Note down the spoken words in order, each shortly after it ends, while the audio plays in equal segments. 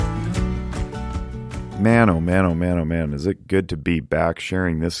Man, oh man, oh man, oh man, is it good to be back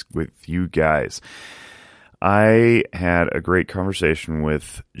sharing this with you guys. I had a great conversation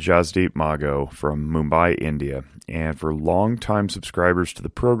with Jasdeep Mago from Mumbai, India. And for longtime subscribers to the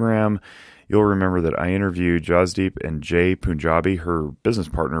program, you'll remember that I interviewed Jasdeep and Jay Punjabi, her business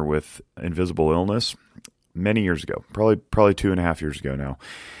partner with Invisible Illness, many years ago, probably 2.5 years ago now.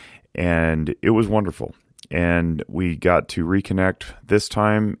 And it was wonderful. And we got to reconnect this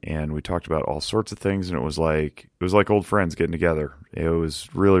time, and we talked about all sorts of things, and it was like old friends getting together. It was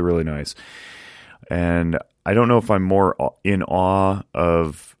really, really nice. And I don't know if I'm more in awe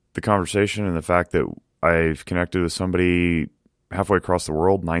of the conversation and the fact that I've connected with somebody halfway across the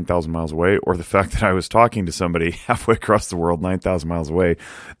world, 9,000 miles away, or the fact that I was talking to somebody halfway across the world, 9,000 miles away,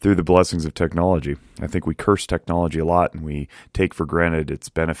 through the blessings of technology. I think we curse technology a lot, and we take for granted its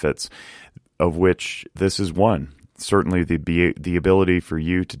benefits, of which this is one. Certainly the ability for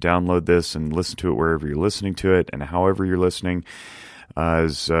you to download this and listen to it wherever you're listening to it and however you're listening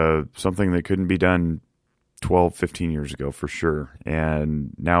is something that couldn't be done 12, 15 years ago for sure.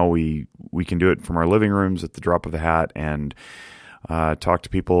 And now we can do it from our living rooms at the drop of a hat and talk to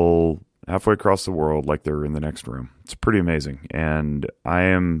people halfway across the world like they're in the next room. It's pretty amazing. And I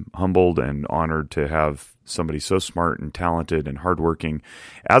am humbled and honored to have somebody so smart and talented and hardworking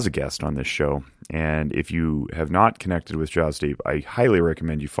as a guest on this show. And if you have not connected with Jasdeep, I highly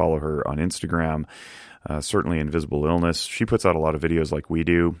recommend you follow her on Instagram, certainly Invisible Illness. She puts out a lot of videos like we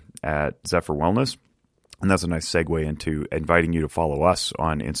do at Zephyr Wellness. And that's a nice segue into inviting you to follow us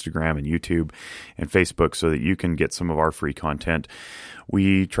on Instagram and YouTube and Facebook so that you can get some of our free content.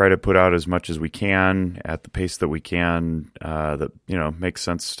 We try to put out as much as we can at the pace that we can that makes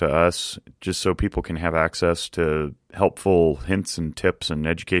sense to us, just so people can have access to helpful hints and tips and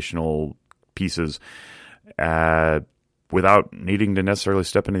educational pieces without needing to necessarily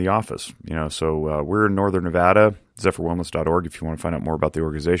step into the office. So we're in Northern Nevada, zephyrwellness.org if you want to find out more about the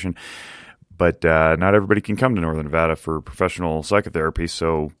organization. But not everybody can come to Northern Nevada for professional psychotherapy.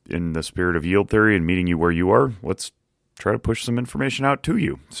 So in the spirit of yield theory and meeting you where you are, let's try to push some information out to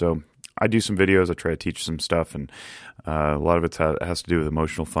you. So I do some videos. I try to teach some stuff. And a lot of it has to do with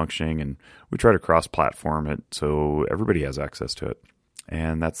emotional functioning. And we try to cross-platform it so everybody has access to it.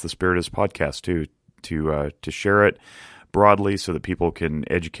 And that's the spirit of this podcast, too, to share it broadly so that people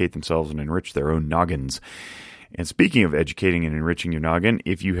can educate themselves and enrich their own noggins. And speaking of educating and enriching your noggin,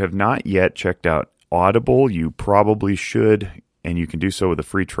 if you have not yet checked out Audible, you probably should, and you can do so with a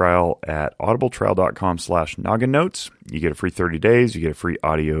free trial at audibletrial.com/nogginnotes. You get a free 30 days, you get a free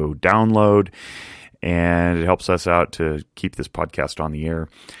audio download, and it helps us out to keep this podcast on the air.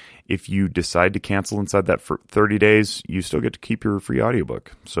 If you decide to cancel inside that for 30 days, you still get to keep your free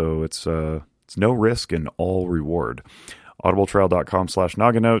audiobook. So it's no risk and all reward.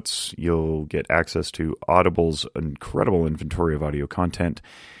 audibletrial.com/nogginnotes. You'll get access to Audible's incredible inventory of audio content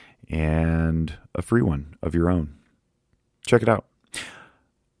and a free one of your own. Check it out.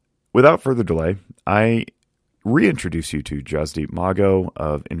 Without further delay, I reintroduce you to Jasdeep Mago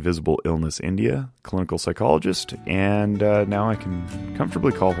of Invisible Illness India, clinical psychologist, and now I can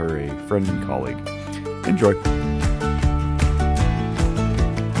comfortably call her a friend and colleague. Enjoy.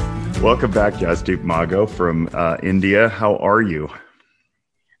 Welcome back, Jasdeep Mago from India. How are you?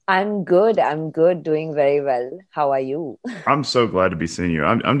 I'm good. Doing very well. How are you? I'm so glad to be seeing you.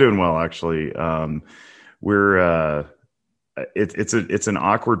 I'm doing well, actually. It's an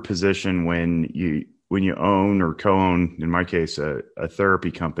awkward position when you own or co-own, in my case, a therapy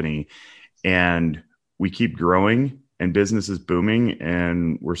company, and we keep growing and business is booming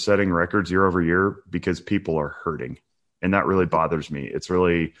and we're setting records year over year because people are hurting, and that really bothers me. It's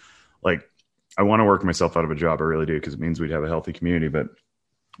really like, I want to work myself out of a job. I really do, because it means we'd have a healthy community, but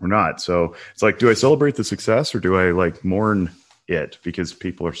we're not. So it's like, do I celebrate the success or do I mourn it because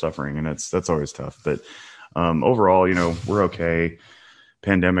people are suffering? And that's always tough. But overall, we're okay.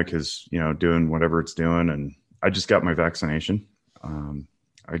 Pandemic is, doing whatever it's doing. And I just got my vaccination.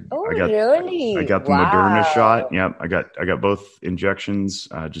 Really? I got the Moderna shot. Yeah, I got both injections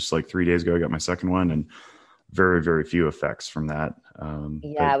just 3 days ago. I got my second one, and very, very few effects from that.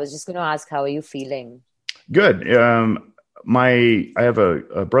 I was just going to ask, how are you feeling? Good. I have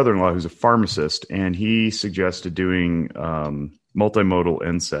a brother-in-law who's a pharmacist, and he suggested doing multimodal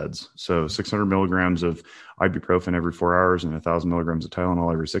NSAIDs. So 600 milligrams of ibuprofen every 4 hours and 1,000 milligrams of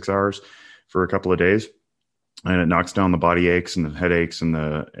Tylenol every 6 hours for a couple of days. And it knocks down the body aches and the headaches and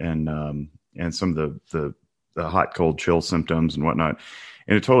some of the hot, cold, chill symptoms and whatnot.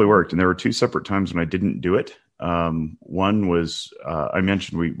 And it totally worked. And there were two separate times when I didn't do it. One was, I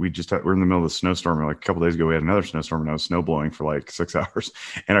mentioned we're in the middle of the snowstorm. Like a couple of days ago, we had another snowstorm and I was snow blowing for like 6 hours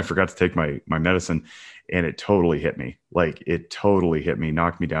and I forgot to take my medicine and it totally hit me. Like it totally hit me,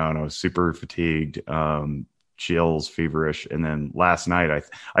 knocked me down. I was super fatigued, chills, feverish. And then last night,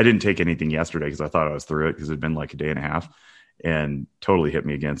 I didn't take anything yesterday because I thought I was through it because it had been like a day and a half and totally hit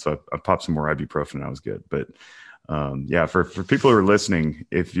me again. So I popped some more ibuprofen and I was good. But yeah, for people who are listening,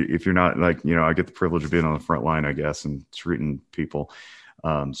 if you're not like, I get the privilege of being on the front line, I guess, and treating people.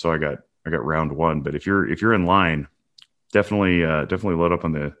 So I got round one, but if you're in line, definitely load up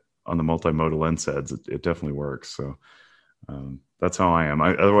on the multimodal NSAIDs. It definitely works. So, that's how I am.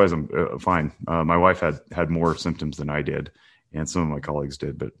 Otherwise I'm fine. My wife had more symptoms than I did and some of my colleagues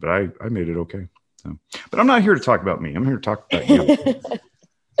did, but I made it okay. So, but I'm not here to talk about me. I'm here to talk about you.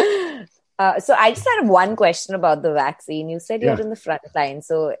 So I just had one question about the vaccine. You said you're in the front line.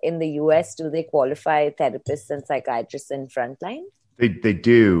 So in the US, do they qualify therapists and psychiatrists in frontline? They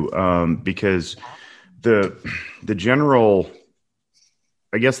do, because the general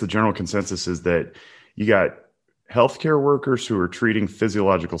consensus is that you got healthcare workers who are treating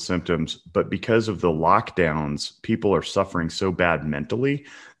physiological symptoms, but because of the lockdowns, people are suffering so bad mentally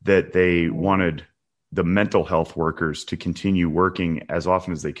that they wanted the mental health workers to continue working as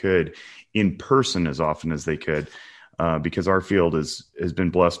often as they could, in person as often as they could, because our field has been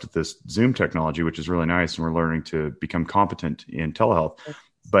blessed with this Zoom technology, which is really nice, and we're learning to become competent in telehealth.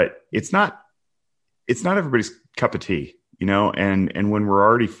 But it's not everybody's cup of tea, and when we're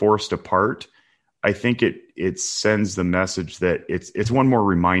already forced apart, I think it sends the message that it's one more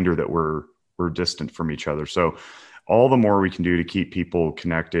reminder that we're distant from each other. So all the more we can do to keep people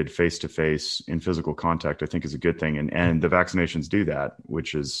connected face to face in physical contact, I think is a good thing. And the vaccinations do that,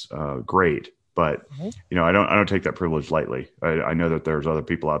 which is great. But, I don't take that privilege lightly. I know that there's other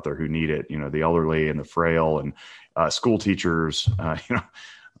people out there who need it, the elderly and the frail and school teachers,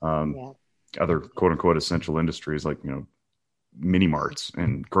 other quote unquote essential industries like, mini marts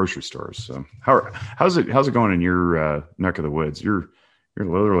and grocery stores. So how's it going in your neck of the woods? You're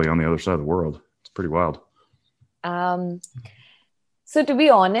literally on the other side of the world. It's pretty wild. So to be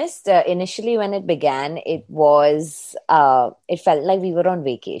honest, initially when it began, it felt like we were on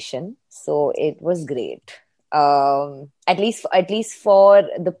vacation. So it was great. At least for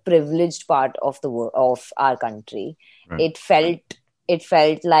the privileged part of of our country, right. It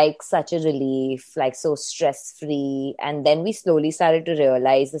felt like such a relief, like so stress-free. And then we slowly started to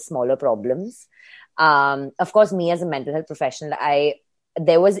realize the smaller problems. Of course, me as a mental health professional,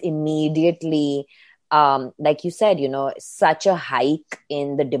 there was immediately, like you said, such a hike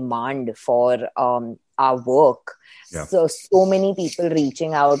in the demand for our work. Yeah. So many people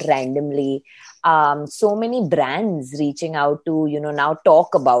reaching out randomly. So many brands reaching out to, now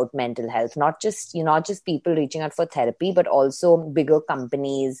talk about mental health, not just people reaching out for therapy, but also bigger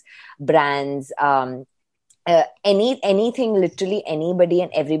companies, brands, anything, literally anybody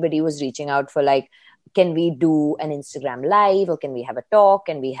and everybody was reaching out for like, can we do an Instagram live or can we have a talk?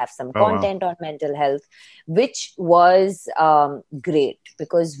 Can we have some content on mental health, which was great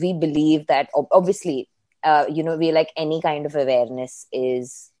because we believe that obviously, we like any kind of awareness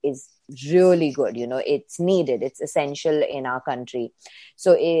is really good. It's needed. It's essential in our country.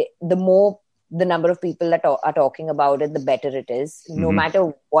 So the more the number of people that are talking about it, the better it is. Mm-hmm. No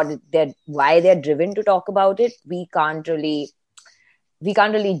matter why they're driven to talk about it, we can't really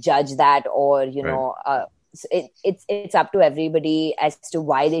judge that, or it's up to everybody as to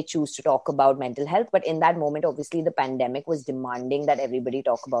why they choose to talk about mental health. But in that moment, obviously, the pandemic was demanding that everybody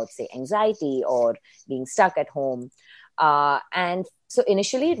talk about, say, anxiety or being stuck at home. And so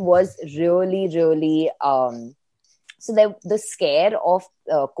initially, it was really, really. So the scare of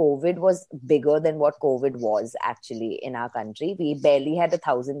COVID was bigger than what COVID was actually in our country. We barely had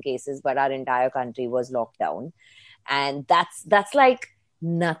 1,000 cases, but our entire country was locked down. And that's like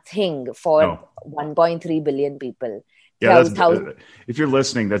nothing for 1.3 billion people. Yeah, if you're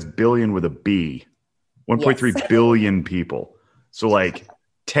listening, that's billion with a B. 1.3 billion people. So like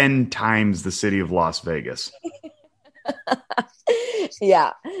 10 times the city of Las Vegas.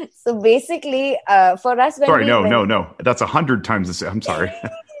 Yeah. So basically, for us... No. That's 100 times the city. I'm sorry.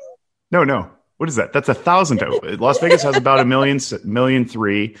 No. What is that? That's 1,000. Las Vegas has about 1.3 million,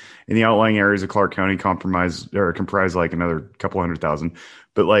 and the outlying areas of Clark County comprise like another couple 100,000.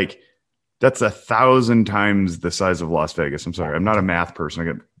 But like, that's 1,000 times the size of Las Vegas. I'm sorry, I'm not a math person.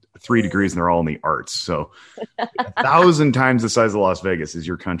 I got 3 degrees, and they're all in the arts. So 1,000 times the size of Las Vegas is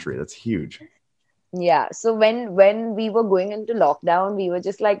your country. That's huge. Yeah. So when we were going into lockdown, we were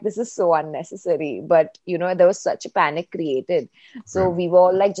just like, this is so unnecessary. But there was such a panic created. So Right. we were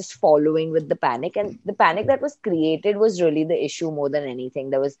all like just following with the panic. And the panic that was created was really the issue more than anything.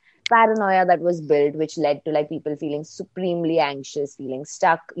 There was paranoia that was built, which led to like people feeling supremely anxious, feeling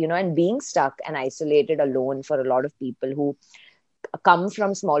stuck, and being stuck and isolated alone for a lot of people who come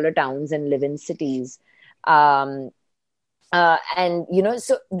from smaller towns and live in cities. Um, and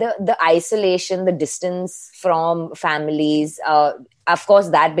so the isolation, the distance from families, of course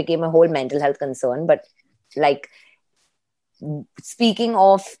that became a whole mental health concern. But like, speaking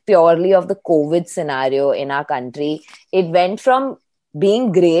of purely of the COVID scenario in our country, it went from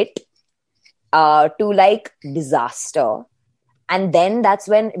being great to like disaster. And then that's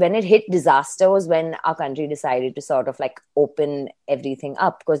when it hit disaster was when our country decided to sort of like open everything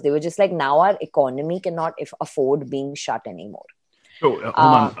up, because they were just like, now our economy cannot afford being shut anymore. So hold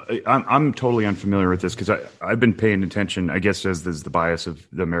on, I'm totally unfamiliar with this because I've been paying attention, I guess, as is the bias of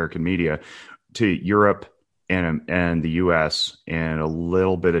the American media, to Europe and the U.S. and a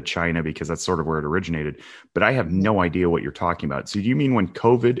little bit of China because that's sort of where it originated. But I have no idea what you're talking about. So do you mean when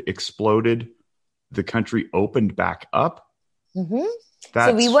COVID exploded, the country opened back up? Mm-hmm.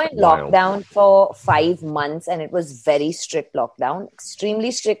 So we were in wild. lockdown for 5 months, and it was very strict lockdown,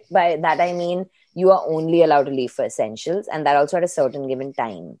 extremely strict. By that I mean you are only allowed to leave for essentials, and that also at a certain given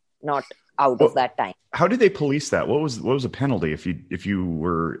time, not out of that time. How did they police that? What was a penalty if you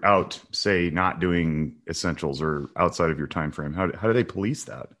were out, say, not doing essentials or outside of your time frame? How do they police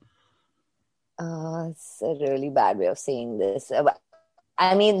that? It's a really bad way of saying this.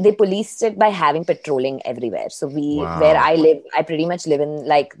 I mean, they policed it by having patrolling everywhere. So where I live, I pretty much live in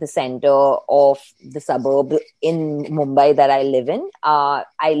like the center of the suburb in Mumbai that I live in.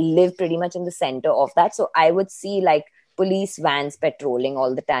 I live pretty much in the center of that. So I would see like police vans patrolling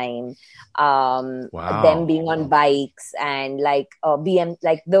all the time, them being on bikes, and like BM,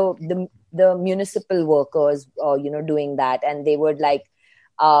 like the municipal workers, doing that. And they would like,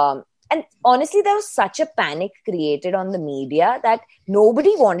 and honestly, there was such a panic created on the media that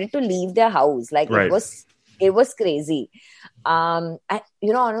nobody wanted to leave their house. Like it was crazy. Honestly,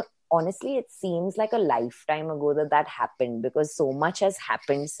 it seems like a lifetime ago that happened, because so much has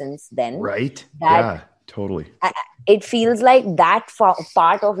happened since then. Right. Yeah, totally. It feels like that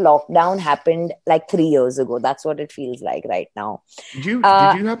part of lockdown happened like 3 years ago. That's what it feels like right now. Did you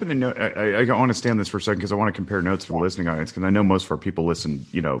happen to know? I want to stay on this for a second because I want to compare notes for the listening audience, because I know most of our people listen,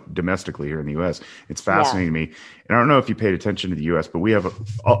 domestically here in the U.S. It's fascinating to me, and I don't know if you paid attention to the U.S., but we have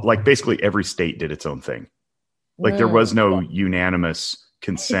like basically every state did its own thing. Like there was no unanimous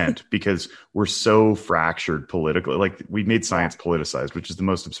consent because we're so fractured politically. Like we made science politicized, which is the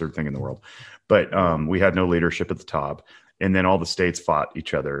most absurd thing in the world. But we had no leadership at the top, and then all the states fought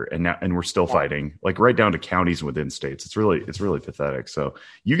each other, and we're still fighting, like right down to counties within states. It's really pathetic. So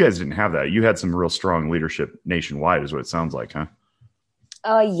you guys didn't have that. You had some real strong leadership nationwide, is what it sounds like, huh?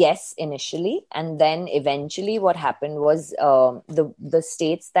 Yes, initially, and then eventually, what happened was the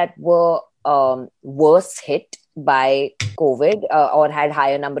states that were worse hit by COVID, or had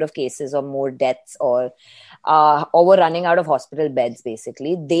higher number of cases or more deaths, or were running out of hospital beds,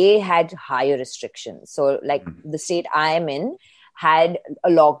 basically, they had higher restrictions. So like the state I am in had a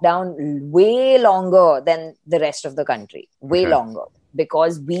lockdown way longer than the rest of the country, way longer,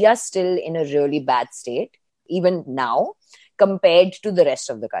 because we are still in a really bad state, even now, compared to the rest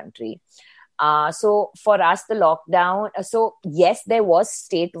of the country. So for us, the lockdown, so yes, there was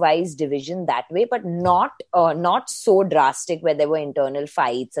state-wise division that way, but not so drastic where there were internal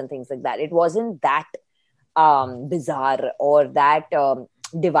fights and things like that. It wasn't that bizarre or that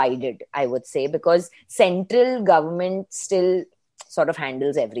divided, I would say, because central government still sort of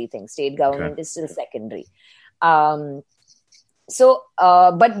handles everything. State government is still secondary. But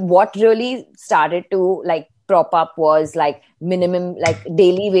what really started to like prop up was like minimum, like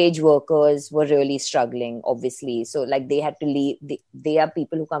daily wage workers were really struggling, obviously. So like they had to leave. They are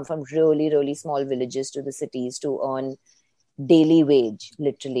people who come from really, really small villages to the cities to earn daily wage,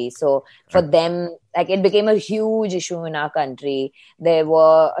 literally. So for them, like it became a huge issue in our country. There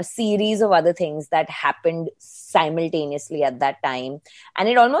were a series of other things that happened simultaneously at that time. And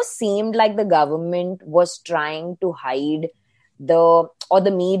it almost seemed like the government was trying to hide the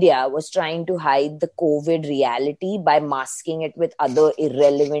media was trying to hide the COVID reality by masking it with other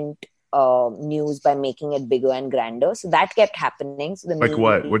irrelevant news, by making it bigger and grander. So that kept happening. So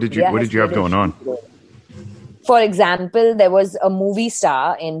what did you have going on? For example, there was a movie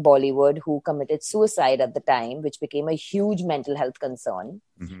star in Bollywood who committed suicide at the time, which became a huge mental health concern,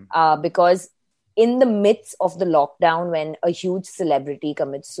 because in the midst of the lockdown, when a huge celebrity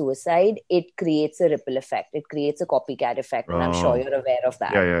commits suicide, it creates a ripple effect. It creates a copycat effect. And I'm sure you're aware of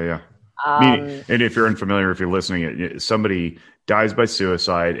that. Yeah. Meaning, and if you're unfamiliar, if you're listening, somebody dies by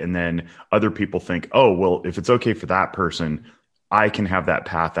suicide, and then other people think, oh, well, if it's okay for that person, I can have that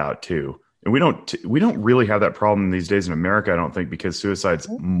path out too. And we don't really have that problem these days in America, I don't think, because suicide's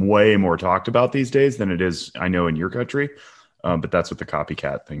way more talked about these days than it is, I know, in your country. But that's what the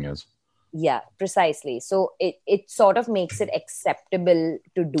copycat thing is. Yeah, precisely. So it sort of makes it acceptable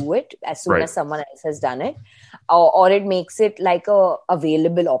to do it as soon as someone else has done it, or it makes it like a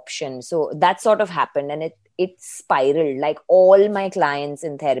available option. So that sort of happened, and it spiraled. Like all my clients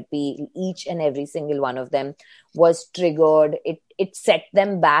in therapy, each and every single one of them was triggered. It set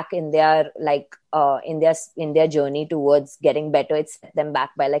them back in their in their journey towards getting better. It set them back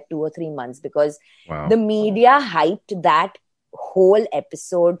by like 2 or 3 months, because the media hyped that whole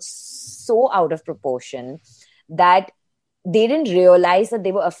episode so out of proportion that they didn't realize that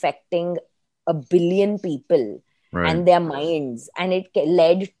they were affecting 1 billion people and their minds. And it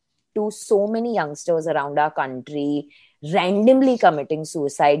led to so many youngsters around our country randomly committing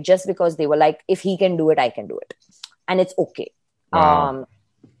suicide just because they were like, if he can do it, I can do it. And it's okay. And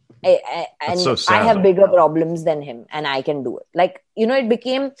so sad, I have bigger problems than him, and I can do it. Like, it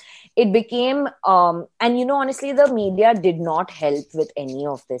became, and honestly, the media did not help with any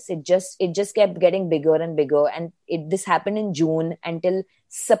of this. It just kept getting bigger and bigger. And this happened in June. Until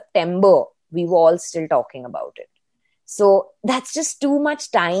September, we were all still talking about it. So that's just too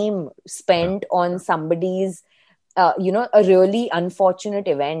much time spent on somebody's, a really unfortunate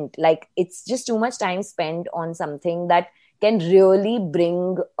event. Like, it's just too much time spent on something that can really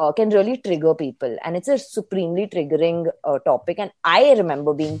trigger people. And it's a supremely triggering topic. And I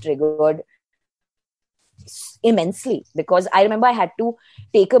remember being triggered immensely, because I remember I had to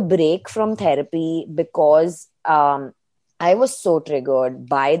take a break from therapy because I was so triggered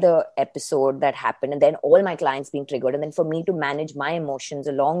by the episode that happened, and then all my clients being triggered. And then for me to manage my emotions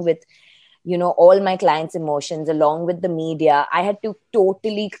along with all my clients' emotions, along with the media, I had to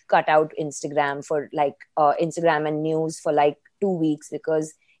totally cut out Instagram for Instagram and news for 2 weeks,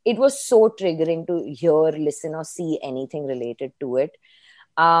 because it was so triggering to hear, listen, or see anything related to it.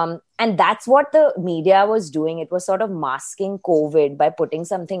 And that's what the media was doing. It was sort of masking COVID by putting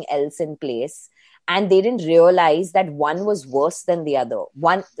something else in place. And they didn't realize that one was worse than the other.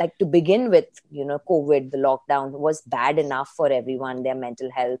 One, to begin with, COVID, the lockdown was bad enough for everyone, their mental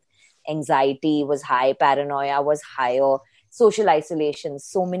health. Anxiety was high, paranoia was higher, social isolation,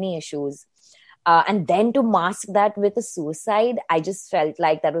 so many issues. And then to mask that with a suicide, I just felt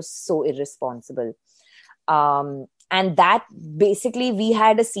like that was so irresponsible. And that basically, we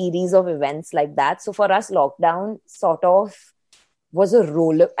had a series of events like that. So for us, lockdown sort of was it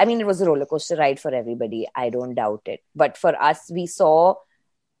was a roller coaster ride for everybody. I don't doubt it. But for us, we saw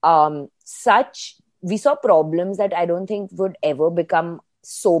problems that I don't think would ever become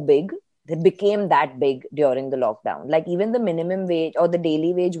so big. They became that big during the lockdown. Like even the minimum wage or the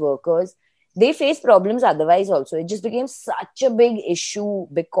daily wage workers, they face problems otherwise also. It just became such a big issue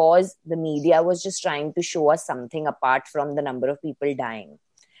because the media was just trying to show us something apart from the number of people dying.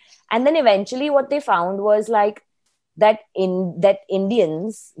 And then eventually what they found was that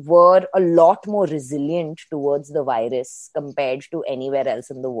Indians were a lot more resilient towards the virus compared to anywhere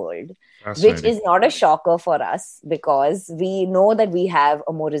else in the world, which is not a shocker for us, because we know that we have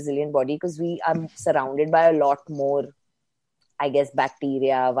a more resilient body because we are surrounded by a lot more, I guess,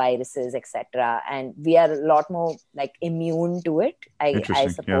 bacteria, viruses, etc. And we are a lot more immune to it, I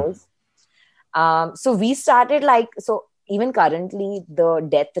suppose. Yeah. So we started even currently, the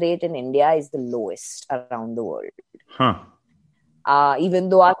death rate in India is the lowest around the world. Even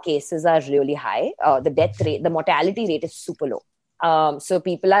though our cases are really high, the mortality rate is super low. So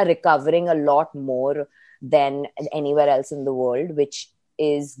people are recovering a lot more than anywhere else in the world, which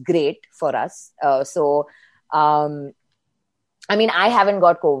is great for us. I haven't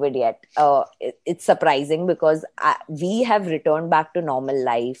got COVID yet. It's surprising because we have returned back to normal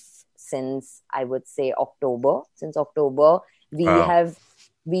life since, I would say, October. Since October, we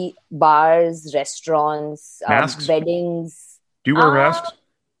bars, restaurants, weddings. Do you wear masks?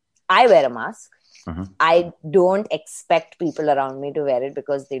 I wear a mask. Uh-huh. I don't expect people around me to wear it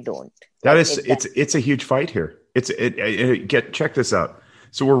because they don't. It's a huge fight here. Check this out.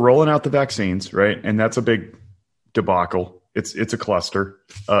 So we're rolling out the vaccines, right? And that's a big debacle. It's a cluster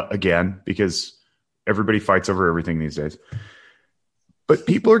again, because everybody fights over everything these days. But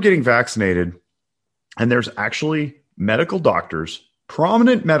people are getting vaccinated, and there's actually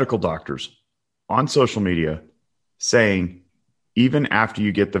prominent medical doctors on social media saying, even after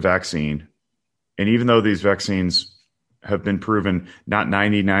you get the vaccine And even though these vaccines have been proven not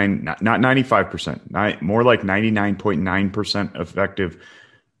 99, not 95%, more like 99.9% effective.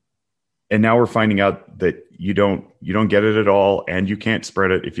 And now we're finding out that you don't get it at all, and you can't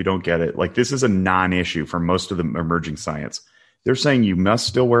spread it if you don't get it. Like, this is a non-issue for most of the emerging science. They're saying you must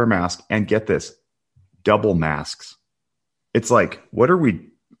still wear a mask, and get this, double masks. It's like, what are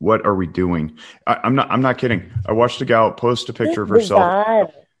we doing? I'm not kidding. I watched a gal post a picture of herself. Bizarre.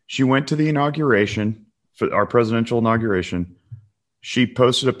 She went to the inauguration, for our presidential inauguration. She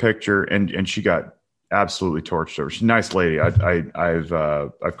posted a picture and she got absolutely torched over. She's a nice lady.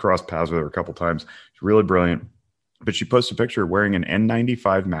 I've crossed paths with her a couple times. She's really brilliant. But she posted a picture wearing an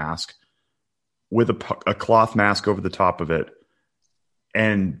N95 mask with a cloth mask over the top of it,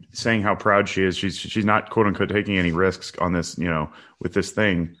 and saying how proud she is. She's not, quote unquote, taking any risks on this, with this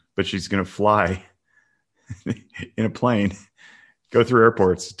thing, but she's going to fly in a plane, go through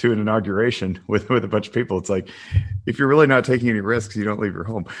airports to an inauguration with a bunch of people. It's like, if you're really not taking any risks, you don't leave your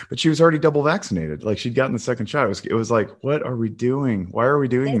home. But she was already double vaccinated. Like, she'd gotten the second shot. It was like, what are we doing? Why are we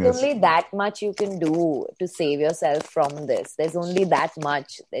doing There's this? only that much you can do to save yourself from this. There's only that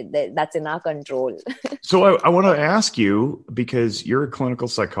much that's in our control. So I want to ask you, because you're a clinical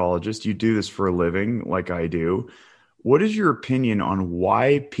psychologist, you do this for a living like I do. What is your opinion on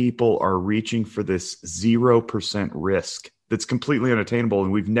why people are reaching for this 0% risk that's completely unattainable?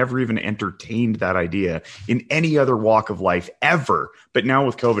 And we've never even entertained that idea in any other walk of life ever. But now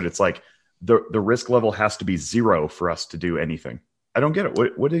with COVID, it's like the risk level has to be 0 for us to do anything. I don't get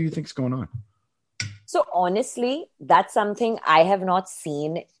it. What do you think is going on? So honestly, that's something I have not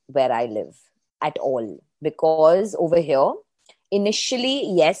seen where I live at all. Because over here,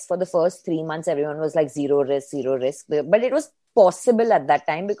 initially, yes, for the first 3 months, everyone was like zero risk. But it was possible at that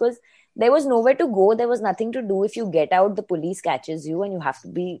time because there was nowhere to go. There was nothing to do. If you get out, the police catches you and you have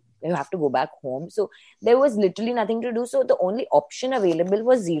to go back home. So there was literally nothing to do. So the only option available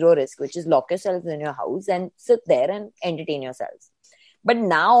was zero risk, which is lock yourselves in your house and sit there and entertain yourselves. But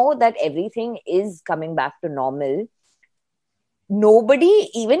now that everything is coming back to normal, nobody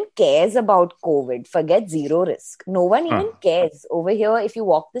even cares about COVID. Forget zero risk. No one even cares. Over here, if you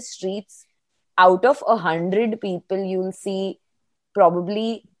walk the streets, out of 100 people, you'll see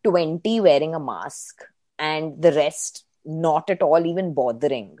probably 20 wearing a mask and the rest not at all even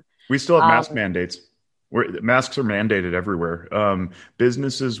bothering. We still have mask mandates. Masks are mandated everywhere.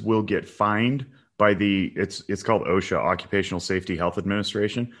 Businesses will get fined by it's called OSHA, Occupational Safety Health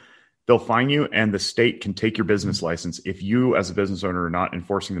Administration. They'll fine you, and the state can take your business license if you, as a business owner, are not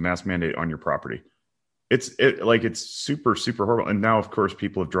enforcing the mask mandate on your property. It's super, super horrible. And now, of course,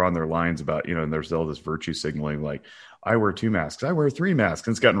 people have drawn their lines about, and there's all this virtue signaling, like, I wear 2 masks, I wear 3 masks.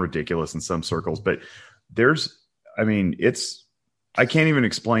 And it's gotten ridiculous in some circles. But I can't even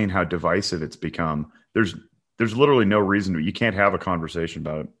explain how divisive it's become. There's literally no reason you can't have a conversation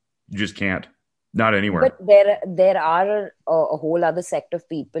about it. You just can't. Not anywhere. But there are a whole other sect of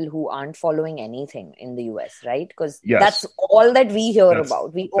people who aren't following anything in the US, right? Because that's all that we hear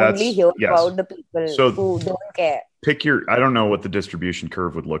about. We only hear about the people who don't care. I don't know what the distribution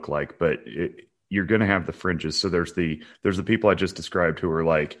curve would look like, but you're going to have the fringes. So there's the people I just described who are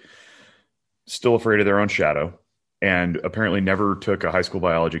like still afraid of their own shadow and apparently never took a high school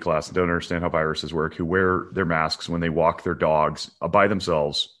biology class and don't understand how viruses work, who wear their masks when they walk their dogs by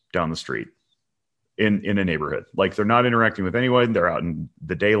themselves down the street. In a neighborhood, like they're not interacting with anyone. They're out in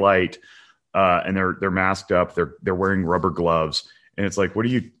the daylight, and they're masked up. They're wearing rubber gloves, and it's like, what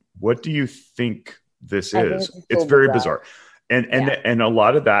do you think this is? It's very bizarre, and a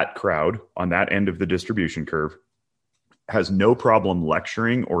lot of that crowd on that end of the distribution curve has no problem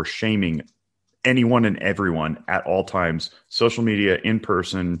lecturing or shaming anyone and everyone at all times, social media, in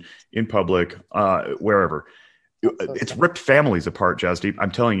person, in public, wherever. It's ripped families apart, Jasdeep. I'm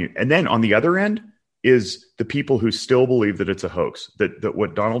telling you. And then on the other end is the people who still believe that it's a hoax, that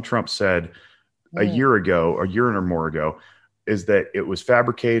what Donald Trump said a year or more ago, is that it was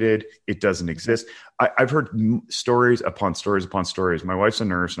fabricated. It doesn't exist. I've heard stories upon stories upon stories. My wife's a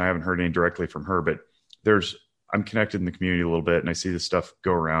nurse and I haven't heard any directly from her, but I'm connected in the community a little bit and I see this stuff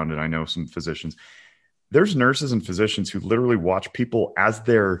go around, and I know some physicians. There's nurses and physicians who literally watch people as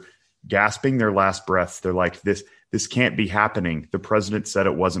they're gasping their last breaths. They're like, this can't be happening. The president said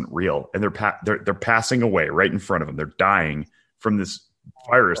it wasn't real. And they're passing away right in front of them. They're dying from this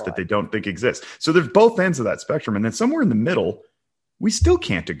virus that they don't think exists. So there's both ends of that spectrum. And then somewhere in the middle, we still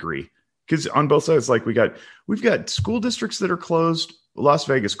can't agree. Because on both sides, like we've got school districts that are closed. Las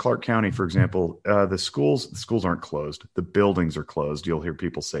Vegas, Clark County, for example, the schools aren't closed. The buildings are closed. You'll hear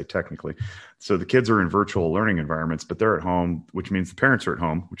people say technically. So the kids are in virtual learning environments, but they're at home, which means the parents are at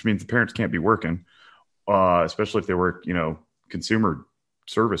home, which means the parents can't be working. especially if they work, consumer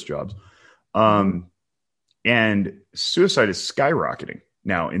service jobs. And suicide is skyrocketing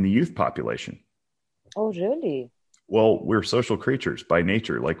now in the youth population. Oh, really? Well, we're social creatures by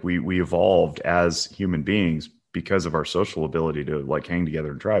nature. Like we evolved as human beings because of our social ability to like hang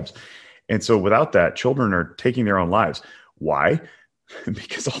together in tribes. And so without that, children are taking their own lives. Why?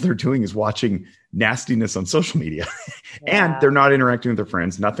 Because all they're doing is watching nastiness on social media and they're not interacting with their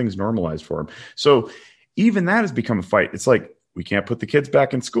friends. Nothing's normalized for them. So even that has become a fight. It's like, we can't put the kids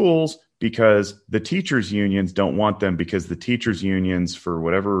back in schools because the teachers unions don't want them, because the teachers unions, for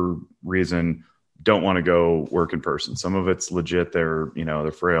whatever reason, don't want to go work in person. Some of it's legit. They're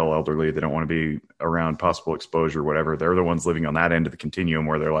frail, elderly. They don't want to be around possible exposure, whatever. They're the ones living on that end of the continuum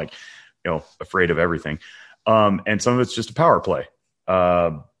where they're like, afraid of everything. And some of it's just a power play,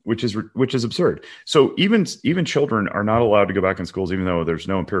 which is absurd. So even children are not allowed to go back in schools, even though there's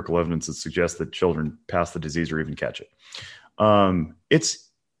no empirical evidence that suggests that children pass the disease or even catch it.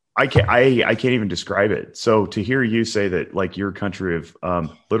 I can't even describe it. So to hear you say that, like, your country of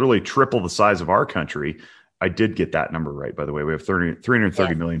literally triple the size of our country, I did get that number right, by the way. We have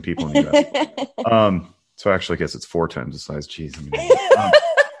 330 million people in the U.S. So actually, I guess it's 4 times the size. Jeez,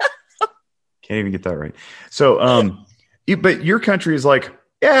 can't even get that right. So, but your country is like,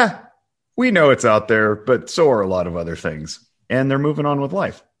 yeah, we know it's out there, but so are a lot of other things, and they're moving on with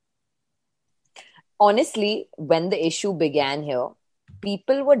life. Honestly, when the issue began here,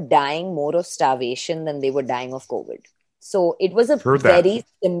 people were dying more of starvation than they were dying of COVID. So it was a very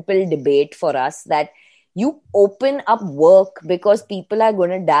simple debate for us that you open up work because people are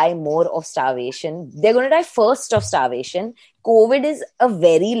going to die more of starvation. They're going to die first of starvation. COVID is a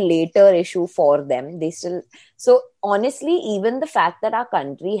very later issue for them. So honestly, even the fact that our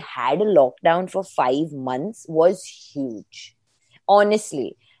country had a lockdown for 5 months was huge.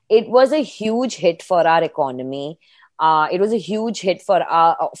 Honestly, it was a huge hit for our economy. It was a huge hit for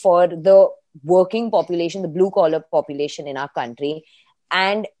the working population, the blue collar population in our country.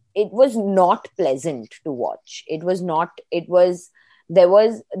 And it was not pleasant to watch. There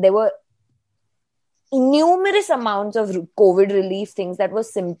were innumerous amounts of COVID relief things that were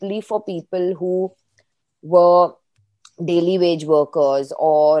simply for people who were daily wage workers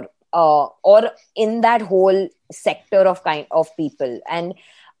or in that whole sector of people. And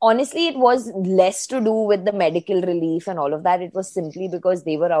honestly, it was less to do with the medical relief and all of that. It was simply because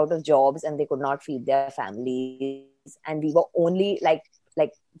they were out of jobs and they could not feed their families. And we were only like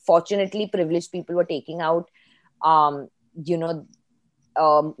fortunately privileged people were taking out,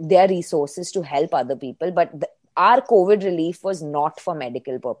 their resources to help other people. But our COVID relief was not for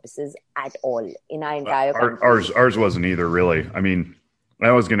medical purposes at all in our entire country. Ours wasn't either, really. I mean,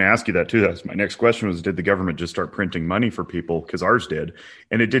 I was going to ask you that too. That's my next question was, did the government just start printing money for people? Because ours did,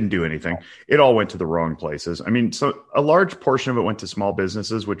 and it didn't do anything. It all went to the wrong places. I mean, so a large portion of it went to small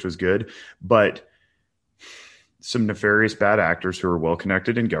businesses, which was good, but some nefarious bad actors who are well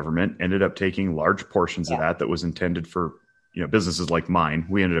connected in government ended up taking large portions of that was intended for, businesses like mine.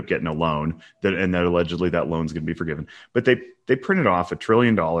 We ended up getting a loan and that allegedly that loan's going to be forgiven, but they printed off $1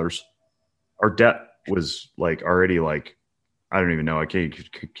 trillion. Our debt was like already like, I don't even know. I can't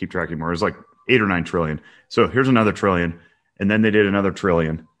keep track anymore. It was like 8 or 9 trillion. So here's another trillion. And then they did another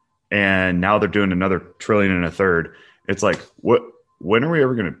trillion. And now they're doing another trillion and a third. It's like, when are we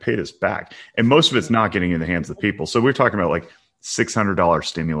ever going to pay this back? And most of it's not getting in the hands of the people. So we're talking about like $600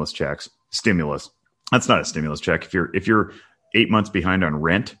 stimulus. That's not a stimulus check. If you're 8 months behind on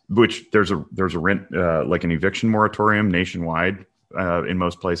rent, which there's a rent, like an eviction moratorium nationwide, in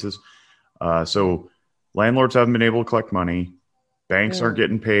most places. So landlords haven't been able to collect money. Banks aren't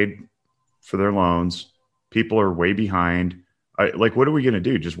getting paid for their loans. People are way behind. What are we going to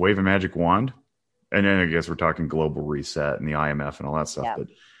do? Just wave a magic wand? And then I guess we're talking global reset and the IMF and all that stuff. Yeah. But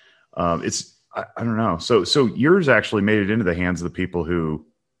I don't know. So yours actually made it into the hands of the people who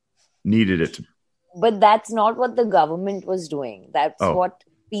needed it. But that's not what the government was doing. That's what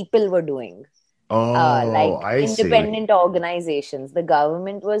people were doing. I independent organizations. The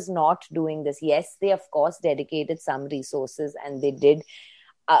government was not doing this. Yes, they of course dedicated some resources and they did.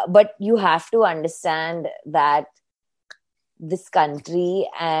 But you have to understand that this country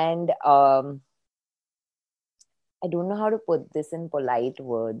and I don't know how to put this in polite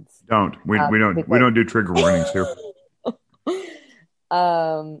words. We don't do trigger warnings here.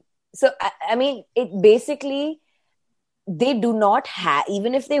 So I mean, it basically, they do not have,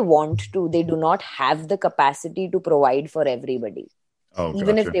 even if they want to, they do not have the capacity to provide for everybody.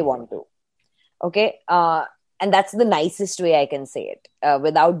 Even if they want to. Okay. And that's the nicest way I can say it,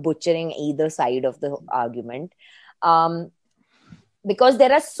 without butchering either side of the argument. because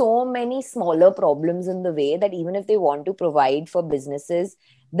there are so many smaller problems in the way that even if they want to provide for businesses,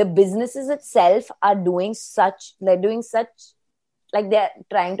 the businesses itself are doing such, like they're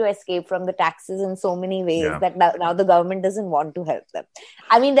trying to escape from the taxes in so many ways that now the government doesn't want to help them.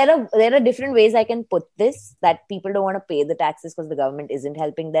 I mean, there are different ways I can put this, that people don't want to pay the taxes because the government isn't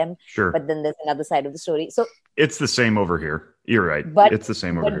helping them. Sure. But then there's another side of the story. So it's the same over here. You're right. But it's the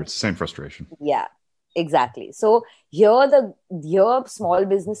same over here. It's the same frustration. Yeah, exactly. So here small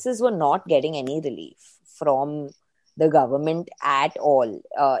businesses were not getting any relief from the government at all.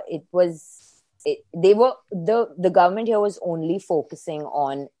 The government here was only focusing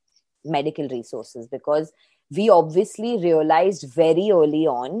on medical resources, because we obviously realized very early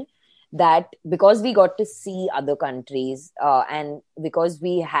on that because we got to see other countries and because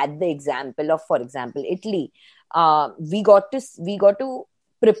we had the example of, for example, Italy, we got to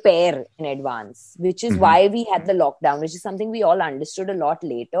prepare in advance, which is why we had the lockdown, which is something we all understood a lot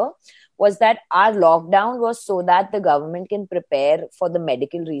later, was that our lockdown was so that the government can prepare for the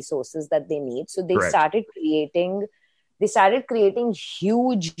medical resources that they need. So they started creating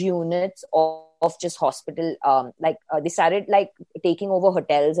huge units of just hospital, they started taking over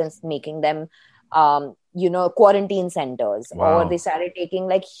hotels and making them quarantine centers. Wow. Or they started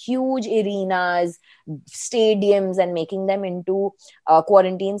taking huge arenas, stadiums, and making them into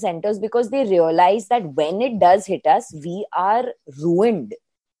quarantine centers, because they realized that when it does hit us, we are ruined,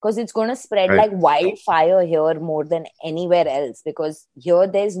 because it's going to spread like wildfire here more than anywhere else, because here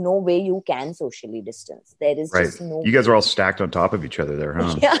there's no way you can socially distance. There is just no. You guys are all stacked on top of each other there,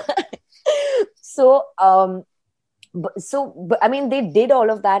 huh? Yeah. So I mean, they did all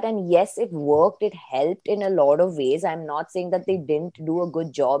of that, and yes, it worked. It helped in a lot of ways. I'm not saying that they didn't do a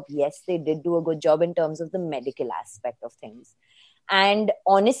good job. Yes, they did do a good job in terms of the medical aspect of things. And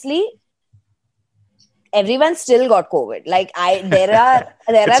honestly, everyone still got COVID. There are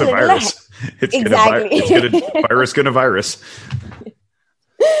it's a virus. It's gonna virus.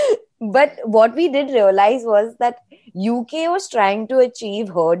 But what we did realize was that UK was trying to achieve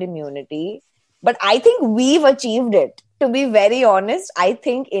herd immunity. But I think we've achieved it. To be very honest, I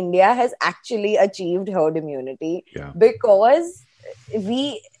think India has actually achieved herd immunity because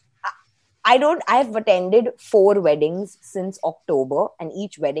I've attended 4 weddings since October, and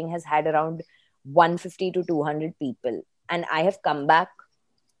each wedding has had around 150 to 200 people. And I have come back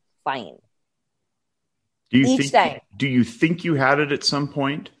fine. Do you think you had it at some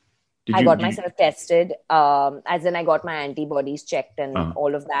point? I got myself tested, as in I got my antibodies checked and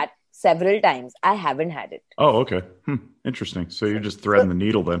all of that. Several times. I haven't had it. Oh, okay. Interesting. So you're just threading the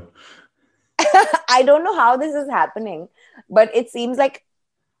needle then. I don't know how this is happening, but it seems like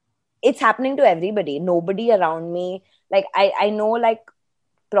it's happening to everybody. Nobody around me. I know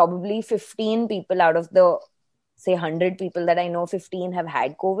probably 15 people out of the, say, 100 people that I know, 15 have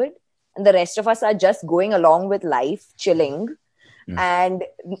had COVID. And the rest of us are just going along with life, chilling. Yeah. And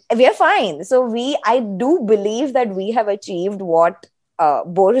we are fine. So I do believe that we have achieved what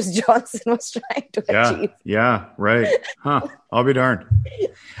Boris Johnson was trying to achieve. Yeah, right. Huh. I'll be darned.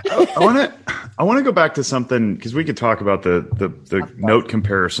 I want to go back to something, because we could talk about the note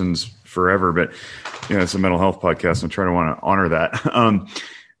comparisons forever, but it's a mental health podcast. I'm trying to want to honor that.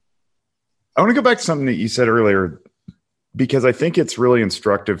 I want to go back to something that you said earlier, because I think it's really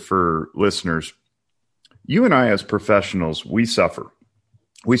instructive for listeners. You and I, as professionals, we suffer,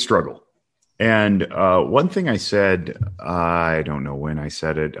 we struggle. And one thing I said, I don't know when I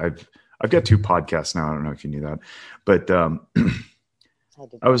said it. I've got 2 podcasts now. I don't know if you knew that, but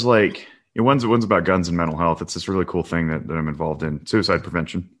I was like, one's about guns and mental health. It's this really cool thing that I'm involved in, suicide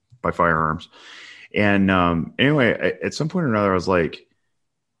prevention by firearms. And anyway, at some point or another, I was like,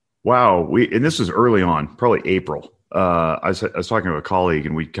 wow, and this was early on, probably April. I was talking to a colleague,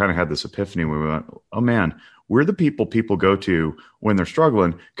 and we kind of had this epiphany when we went, oh man, we're the people go to when they're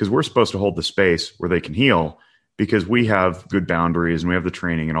struggling, because we're supposed to hold the space where they can heal, because we have good boundaries and we have the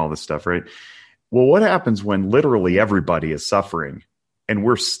training and all this stuff, right? Well, what happens when literally everybody is suffering and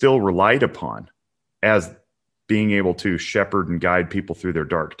we're still relied upon as being able to shepherd and guide people through their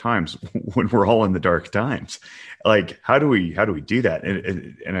dark times when we're all in the dark times? How do we do that?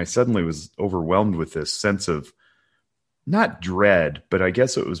 And I suddenly was overwhelmed with this sense of not dread, but I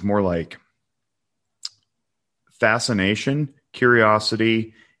guess it was more like fascination,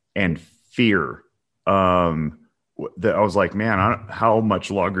 curiosity, and fear. That I was like, man, how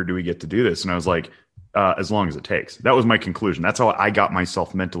much longer do we get to do this? And I was like, as long as it takes. That was my conclusion. That's how I got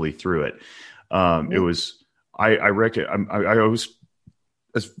myself mentally through it. It was, I reckon, I always,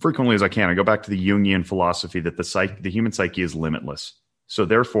 as frequently as I can, I go back to the Jungian philosophy that the human psyche is limitless. So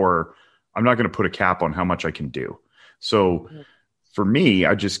therefore, I'm not going to put a cap on how much I can do. So for me,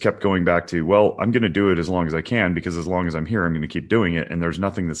 I just kept going back to, well, I'm going to do it as long as I can, because as long as I'm here, I'm going to keep doing it. And there's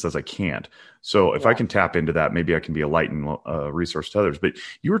nothing that says I can't. So if I can tap into that, maybe I can be a light and resource to others. But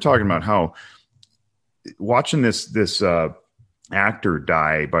you were talking about how watching this actor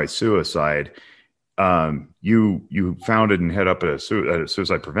die by suicide, you founded and head up a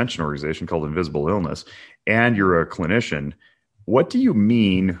suicide prevention organization called Invisible Illness, and you're a clinician. What do you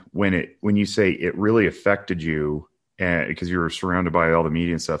mean when you say it really affected you? Because you were surrounded by all the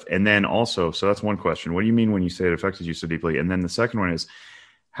media and stuff. And then also, so that's one question. What do you mean when you say it affected you so deeply? And then the second one is,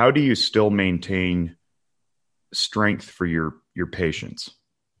 how do you still maintain strength for your patients?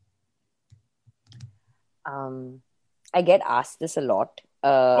 I get asked this a lot.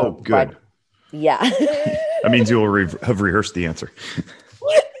 Oh, good. Yeah. That means you will have rehearsed the answer.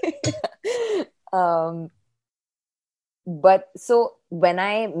 But so when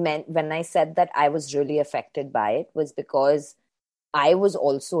I said that I was really affected by it, was because I was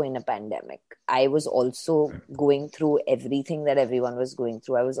also in a pandemic. I was also going through everything that everyone was going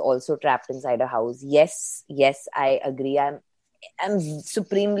through. I was also trapped inside a house. Yes, I agree. I'm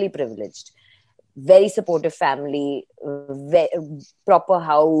supremely privileged. Very supportive family, proper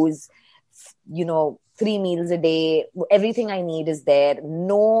house, 3 meals a day. Everything I need is there.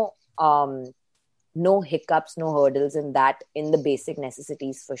 No hiccups, no hurdles in the basic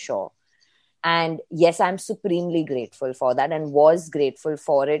necessities for sure. And yes, I'm supremely grateful for that and was grateful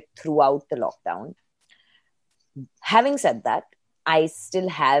for it throughout the lockdown. Having said that, I still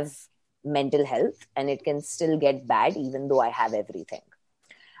have mental health and it can still get bad even though I have everything.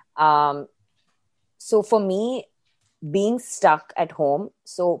 So for me, being stuck at home,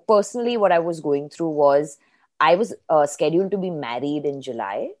 so personally what I was going through was I was scheduled to be married in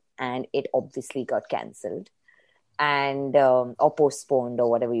July, and it obviously got cancelled and or postponed or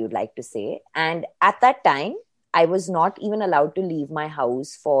whatever you'd like to say. And at that time, I was not even allowed to leave my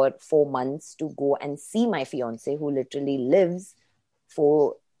house for 4 months to go and see my fiance, who literally lives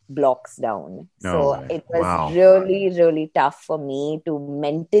 4 blocks down. It was really, really tough for me to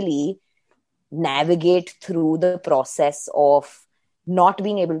mentally navigate through the process of not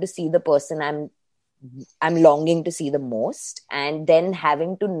being able to see the person I'm longing to see the most, and then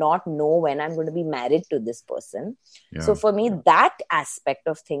having to not know when I'm going to be married to this person. Yeah. So for me, that aspect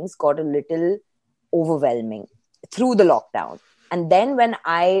of things got a little overwhelming through the lockdown. And then when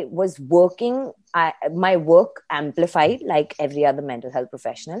I was working, my work amplified like every other mental health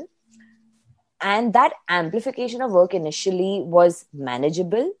professional. And that amplification of work initially was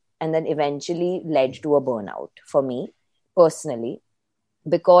manageable and then eventually led to a burnout for me personally,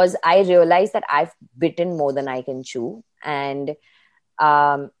 because I realized that I've bitten more than I can chew. And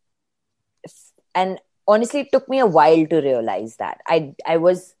honestly, it took me a while to realize that. I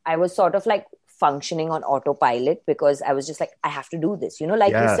was sort of like functioning on autopilot, because I was just like, I have to do this.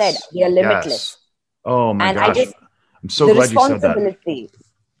 Like you said, we are limitless. Yes. Oh my gosh. I'm so glad you said that.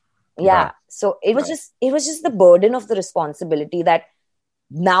 Yeah. So it was just the burden of the responsibility that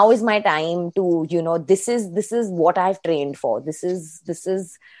now is my time to, this is what I've trained for. This is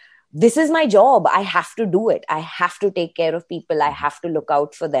my job. I have to do it. I have to take care of people. I have to look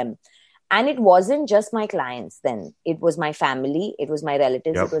out for them. And it wasn't just my clients then. It was my family. It was my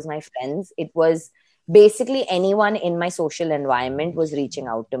relatives. Yep. It was my friends. It was basically anyone in my social environment was reaching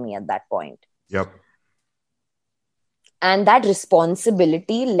out to me at that point. Yep. And that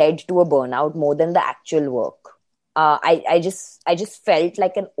responsibility led to a burnout more than the actual work. I just felt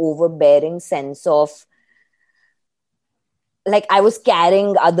like an overbearing sense of like I was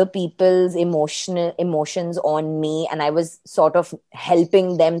carrying other people's emotions on me, and I was sort of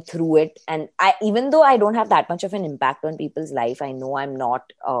helping them through it. And even though I don't have that much of an impact on people's life, I know I'm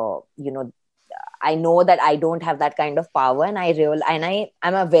not, I know that I don't have that kind of power, and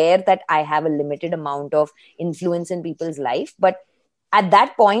I'm aware that I have a limited amount of influence in people's life. But at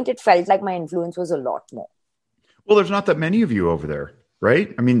that point, it felt like my influence was a lot more. Well, there's not that many of you over there,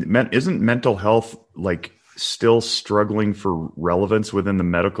 right? I mean, isn't mental health like still struggling for relevance within the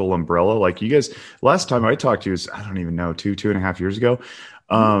medical umbrella? Like you guys, last time I talked to you was, I don't even know, 2.5 years ago.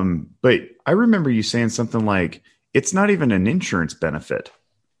 But I remember you saying something like, it's not even an insurance benefit.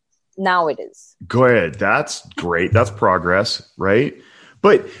 Now it is. Good. That's great. That's progress, right?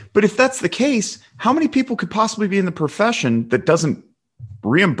 But if that's the case, how many people could possibly be in the profession that doesn't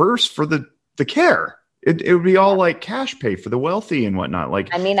reimburse for the care? It would be all like cash pay for the wealthy and whatnot. Like,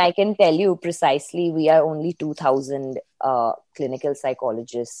 I mean, I can tell you precisely, we are only 2,000 clinical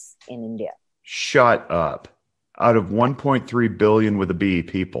psychologists in India. Shut up. Out of 1.3 billion with a B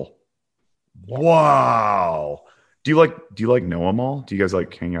people. Yeah. Wow. Do you like know them all? Do you guys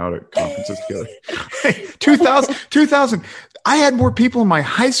like hang out at conferences together? 2000. I had more people in my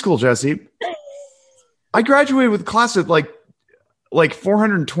high school, Jesse. I graduated with a class of like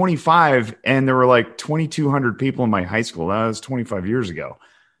 425, and there were like 2,200 people in my high school. That was 25 years ago.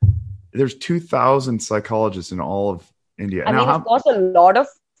 There's 2,000 psychologists in all of India. I mean, of course, a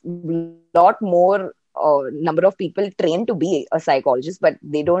lot more number of people trained to be a psychologist, but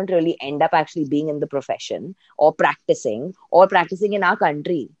they don't really end up actually being in the profession or practicing in our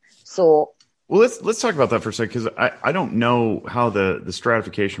country. So, well, let's talk about that for a second, because I don't know how the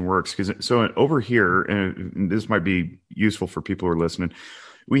stratification works. Because so over here, and this might be useful for people who are listening,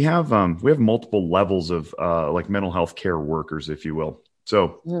 we have multiple levels of like mental health care workers, if you will.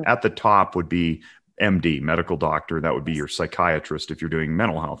 So at the top would be MD, medical doctor. That would be your psychiatrist if you're doing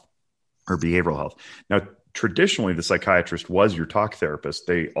mental health or behavioral health. Now, traditionally, the psychiatrist was your talk therapist.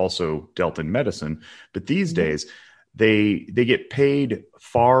 They also dealt in medicine, but these days they get paid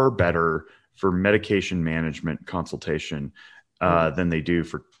far better for medication management consultation than they do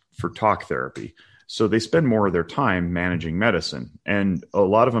for talk therapy. So they spend more of their time managing medicine, and a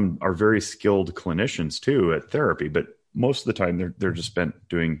lot of them are very skilled clinicians too at therapy, but most of the time they're just spent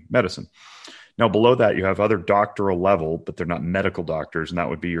doing medicine. Now, below that, you have other doctoral level, but they're not medical doctors, and that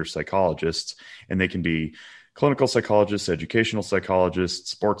would be your psychologists, and they can be clinical psychologists, educational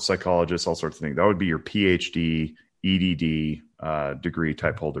psychologists, sports psychologists, all sorts of things. That would be your PhD, EDD degree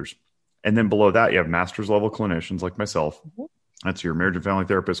type holders. And then below that, you have master's level clinicians like myself. That's your marriage and family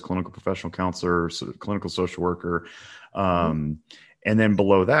therapist, clinical professional counselor, clinical social worker. And then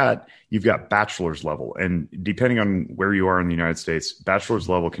below that, you've got bachelor's level. And depending on where you are in the United States, bachelor's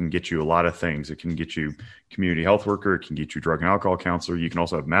level can get you a lot of things. It can get you community health worker. It can get you drug and alcohol counselor. You can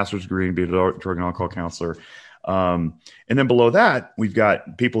also have a master's degree and be a drug and alcohol counselor. And then below that, we've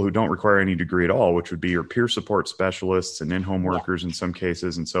got people who don't require any degree at all, which would be your peer support specialists and in-home workers in some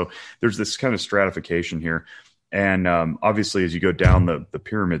cases. And so there's this kind of stratification here. And obviously, as you go down the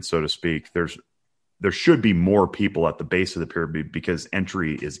pyramid, so to speak, there should be more people at the base of the pyramid because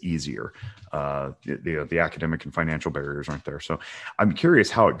entry is easier. The academic and financial barriers aren't there. So I'm curious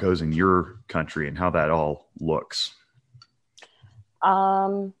how it goes in your country and how that all looks.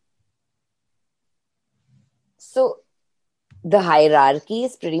 So the hierarchy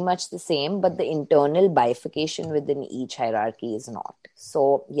is pretty much the same, but the internal bifurcation within each hierarchy is not.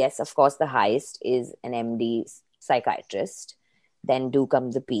 So yes, of course, the highest is an MD psychiatrist. Then do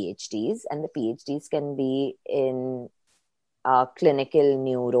come the PhDs, and the PhDs can be in clinical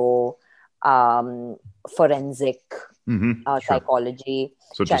neuro, forensic psychology,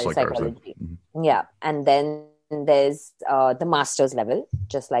 so child like psychology. Yeah. And then there's the master's level,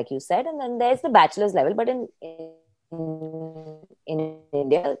 just like you said. And then there's the bachelor's level. But in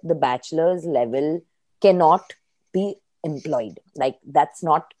India, the bachelor's level cannot be employed. Like that's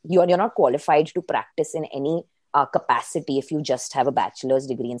not, you're not qualified to practice in any capacity if you just have a bachelor's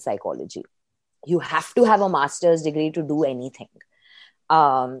degree in psychology. You have to have a master's degree to do anything,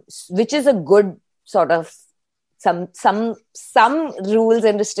 which is a good sort of some rules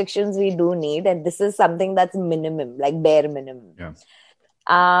and restrictions we do need, and this is something that's minimum, like bare minimum. Yeah.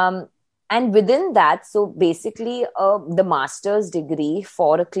 And within that, so basically, the master's degree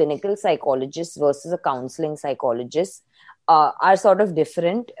for a clinical psychologist versus a counseling psychologist are sort of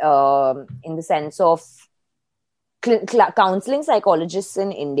different in the sense of counseling psychologists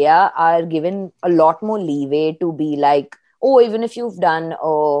in India are given a lot more leeway to be like, oh, even if you've done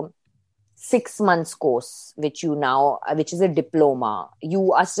a 6 months course, which is a diploma,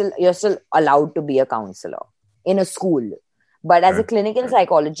 you're still allowed to be a counselor in a school. But as a clinical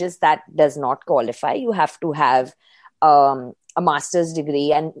psychologist, that does not qualify. You have to have a master's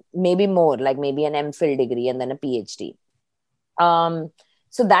degree and maybe more, like maybe an MPhil degree and then a PhD.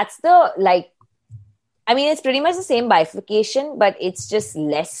 So that's it's pretty much the same bifurcation, but it's just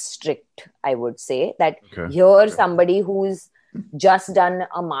less strict, I would say. That somebody who's just done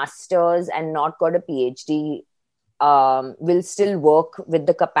a master's and not got a PhD will still work with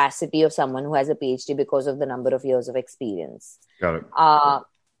the capacity of someone who has a PhD because of the number of years of experience. Got it.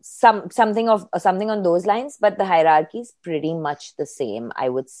 Something on those lines, but the hierarchy is pretty much the same, I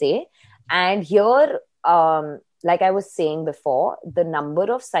would say. And here, like I was saying before, the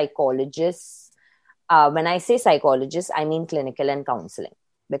number of psychologists, when I say psychologists, I mean clinical and counseling,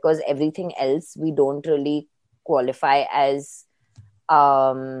 because everything else we don't really qualify as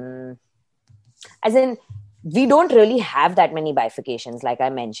in we don't really have that many bifurcations. Like I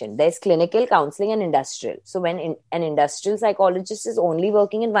mentioned, there's clinical, counseling, and industrial. So when an industrial psychologist is only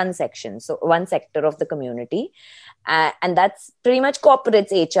working in one section, so one sector of the community, and that's pretty much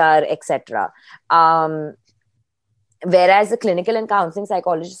corporates, HR, etc. Whereas the clinical and counseling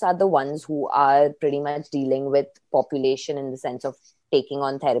psychologists are the ones who are pretty much dealing with population in the sense of taking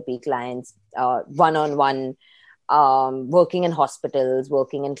on therapy clients, one-on-one, working in hospitals,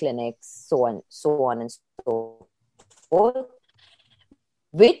 working in clinics, so on and so forth,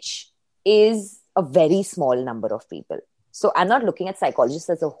 which is a very small number of people. So I'm not looking at psychologists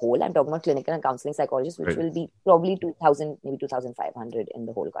as a whole. I'm talking about clinical and counseling psychologists, which will be probably 2,000, maybe 2,500 in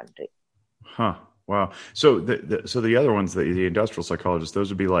the whole country. Huh. Wow. So the other ones, the industrial psychologists, those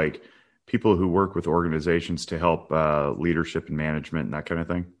would be like people who work with organizations to help leadership and management and that kind of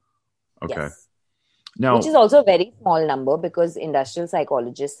thing. Okay. Yes. Now, which is also a very small number because industrial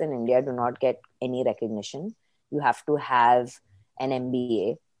psychologists in India do not get any recognition. You have to have an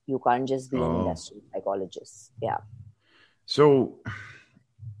MBA. You can't just be an industrial psychologist. Yeah. So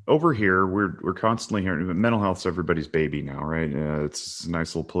over here, we're constantly hearing mental health's everybody's baby now, right? It's a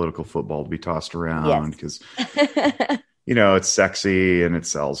nice little political football to be tossed around because, it's sexy and it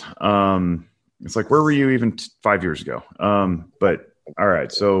sells. It's like, where were you even 5 years ago? But all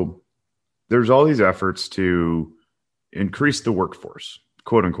right. So there's all these efforts to increase the workforce,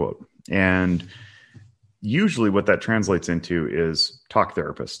 quote unquote. And usually what that translates into is talk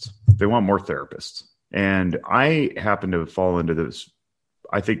therapists. They want more therapists. And I happen to fall into this,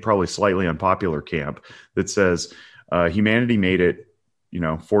 I think probably slightly unpopular camp that says humanity made it,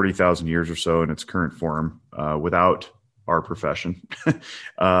 40,000 years or so in its current form without our profession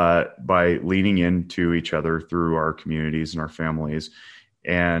by leaning into each other through our communities and our families.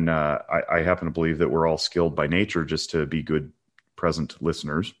 And I happen to believe that we're all skilled by nature just to be good present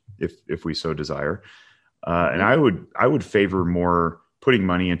listeners if we so desire. And I would favor more putting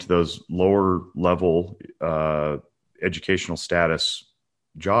money into those lower level educational status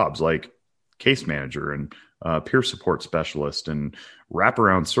jobs like case manager and peer support specialist and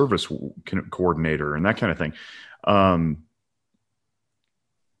wraparound service coordinator and that kind of thing.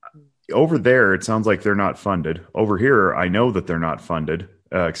 Over there, it sounds like they're not funded. Over here, I know that they're not funded,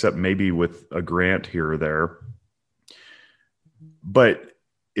 except maybe with a grant here or there. But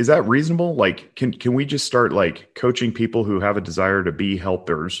is that reasonable? Like, can we just start like coaching people who have a desire to be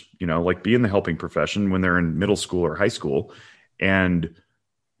helpers, like be in the helping profession when they're in middle school or high school, and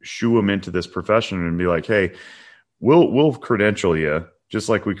shoo them into this profession and be like, hey, we'll credential you just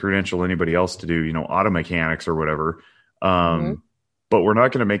like we credential anybody else to do, auto mechanics or whatever. But we're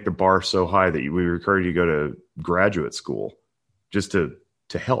not going to make the bar so high that we require you to go to graduate school just to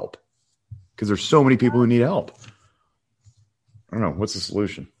help, because there's so many people who need help. I don't know. What's the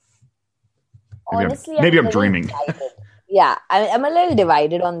solution? Maybe I'm dreaming. Yeah, I'm a little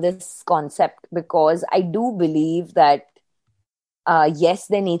divided on this concept because I do believe that, yes,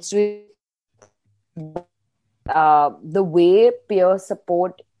 there needs to be the way peer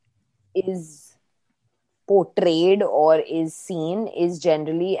support is portrayed or is seen is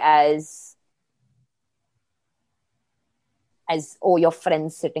generally as your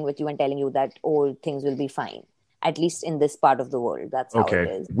friends sitting with you and telling you that things will be fine, at least in this part of the world. That's how it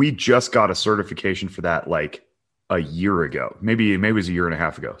is. We just got a certification for that like a year ago, maybe it was a year and a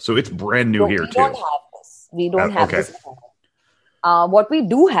half ago, so it's brand new here too. We don't have this. What we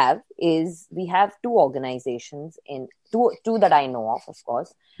do have is we have two organizations two that I know of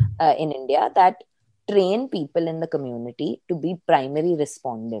course, in India that train people in the community to be primary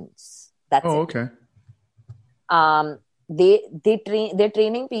respondents. That's it. They're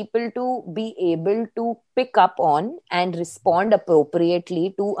training people to be able to pick up on and respond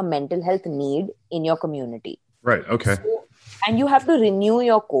appropriately to a mental health need in your community. Right. Okay. And you have to renew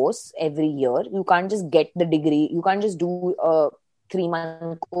your course every year. You can't just get the degree. You can't just do a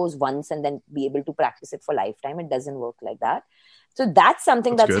 3-month course once and then be able to practice it for lifetime. It doesn't work like that. So that's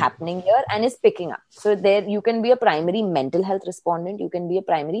something that's happening here and is picking up. So there you can be a primary mental health respondent. You can be a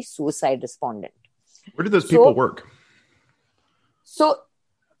primary suicide respondent. Where do those people work? So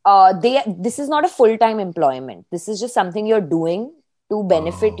this is not a full-time employment. This is just something you're doing to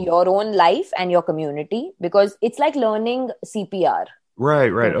benefit your own life and your community, because it's like learning CPR.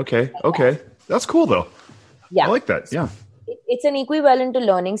 Right. Okay. That's cool though. Yeah. I like that. Yeah. It's an equivalent to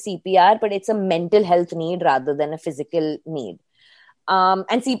learning CPR, but it's a mental health need rather than a physical need. And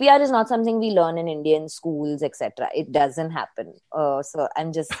CPR is not something we learn in Indian schools, etc. It doesn't happen. So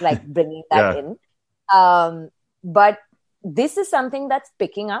I'm just like bringing that in. But this is something that's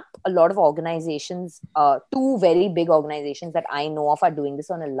picking up. A lot of organizations, two very big organizations that I know of are doing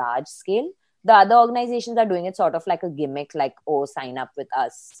this on a large scale. The other organizations are doing it sort of like a gimmick, like, sign up with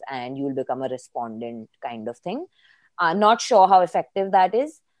us and you'll become a respondent kind of thing. Not sure how effective that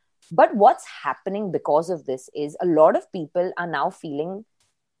is. But what's happening because of this is a lot of people are now feeling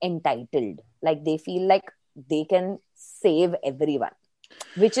entitled. Like they feel like they can save everyone,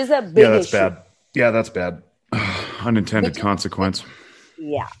 which is a big issue. Bad. Yeah, that's bad. Unintended consequence.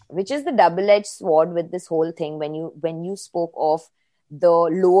 Yeah, which is the double-edged sword with this whole thing. When you spoke of the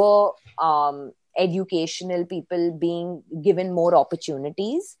lower educational people being given more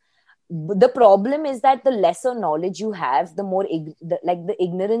opportunities, the problem is that the lesser knowledge you have, the more the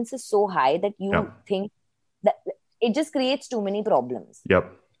ignorance is so high that you think that it just creates too many problems.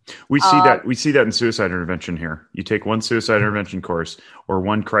 Yep. We see that in suicide intervention here. You take one suicide intervention course or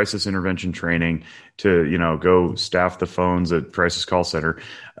one crisis intervention training to, go staff the phones at crisis call center.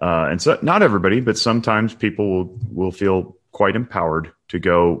 And so not everybody, but sometimes people will feel quite empowered to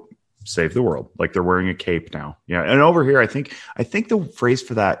go save the world. Like they're wearing a cape now. Yeah. And over here, I think the phrase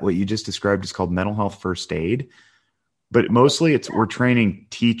for that, what you just described, is called mental health first aid. But mostly we're training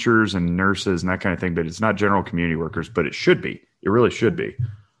teachers and nurses and that kind of thing, but it's not general community workers, but it should be. It really should be.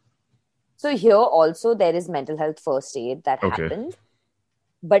 So here also there is mental health first aid that happens,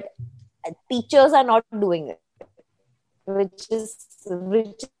 but teachers are not doing it, which is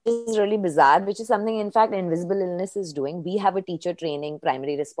really bizarre, which is something, in fact, Invisible Illness is doing. We have a teacher training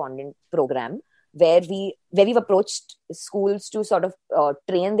primary respondent program where we've approached schools to sort of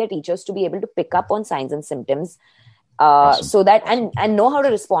train their teachers to be able to pick up on signs and symptoms. Awesome. So that and know how to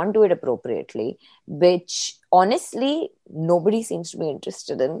respond to it appropriately, which honestly nobody seems to be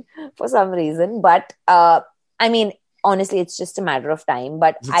interested in for some reason. But I mean, honestly, it's just a matter of time.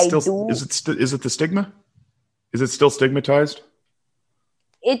 But is it the stigma? Is it still stigmatized?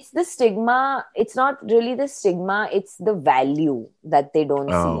 It's the stigma. It's not really the stigma. It's the value that they don't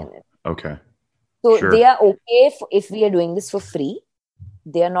see in it. Okay. So they are okay if we are doing this for free.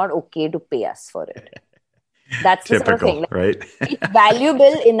 They are not okay to pay us for it. That's the typical, sort of thing. Right? It's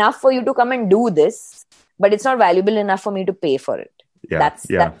valuable enough for you to come and do this, but it's not valuable enough for me to pay for it. Yeah, that's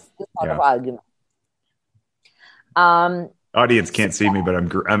the sort of argument. Audience can't see me, but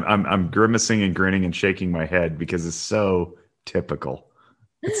I'm grimacing and grinning and shaking my head because it's so typical.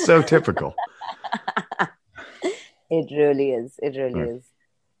 It's so typical. It really is. It really is.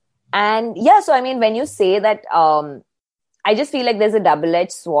 And so I mean, when you say that, I just feel like there's a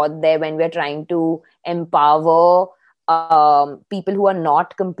double-edged sword there when we're trying to empower people who are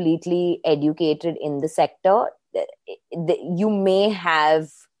not completely educated in the sector. You may have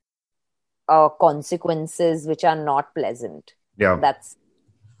consequences which are not pleasant. Yeah, that's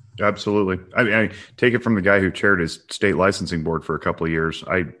absolutely. I mean, I take it from the guy who chaired his state licensing board for a couple of years.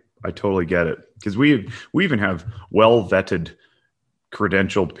 I totally get it, because we even have well-vetted,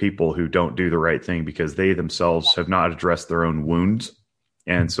 credentialed people who don't do the right thing because they themselves have not addressed their own wounds.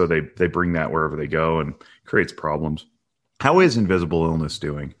 And so they bring that wherever they go and creates problems. How is Invisible Illness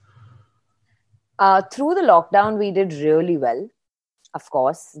doing? Through the lockdown, we did really well, of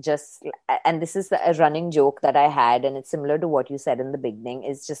course. And this is a running joke that I had, and it's similar to what you said in the beginning.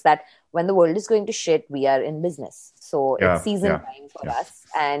 It's just that when the world is going to shit, we are in business. So it's season time for us.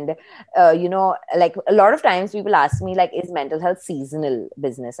 And, like a lot of times people ask me, like, is mental health seasonal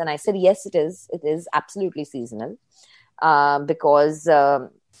business? And I said, yes, it is. It is absolutely seasonal. Because,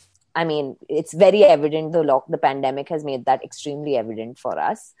 I mean, it's very evident. The pandemic has made that extremely evident for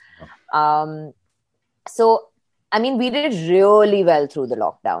us. So, I mean, we did really well through the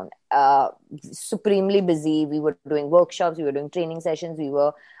lockdown. Supremely busy. We were doing workshops. We were doing training sessions. We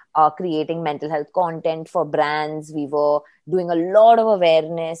were creating mental health content for brands. We were doing a lot of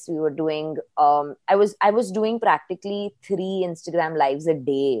awareness. We were doing, I was doing practically 3 Instagram lives a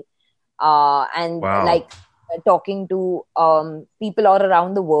day. Talking to people all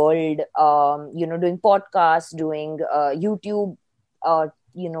around the world, doing podcasts, doing YouTube,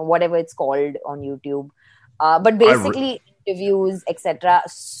 whatever it's called on YouTube. But basically interviews, etc.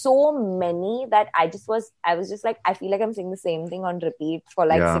 So many that I was just like, I feel like I'm saying the same thing on repeat for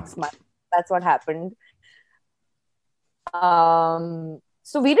 6 months. That's what happened.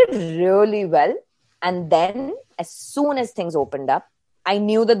 So we did really well. And then as soon as things opened up, I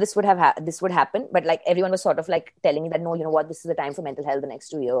knew that this would happen, but like everyone was sort of like telling me that, no, you know what, this is the time for mental health the next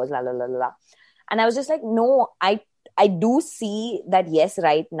 2 years, la la la la. And I was just like, no, I do see that, yes,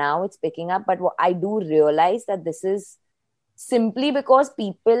 right now it's picking up, but I do realize that this is simply because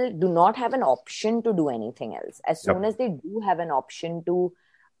people do not have an option to do anything else. As soon as they do have an option to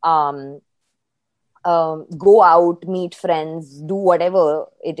go out, meet friends, do whatever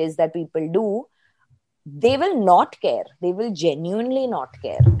it is that people do, they will not care. They will genuinely not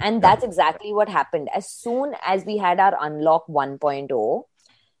care. And that's exactly what happened. As soon as we had our Unlock 1.0,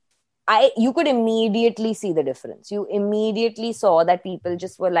 you could immediately see the difference. You immediately saw that people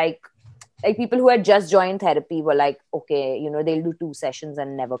just were like people who had just joined therapy were like, okay, they'll do 2 sessions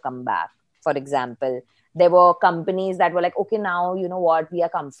and never come back, for example. there were companies that were like, okay, now you know what, we are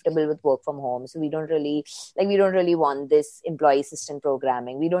comfortable with work from home, so we don't really want this employee assistant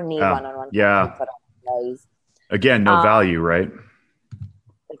programming. We don't need one-on-one coaching for our employees. Again, no value, right?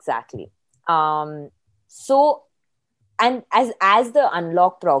 Exactly. So, and as the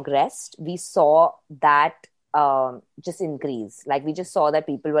unlock progressed, we saw that just increase. Like, we just saw that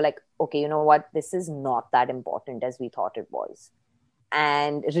people were like, okay, you know what, this is not that important as we thought it was,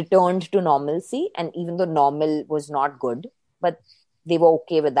 and returned to normalcy. And even though normal was not good, but they were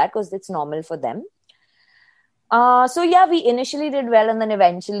okay with that because it's normal for them. So yeah, we initially did well, and then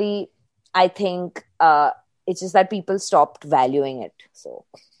eventually, I think it's just that people stopped valuing it. So,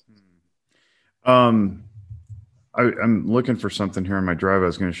 I'm looking for something here in my drive I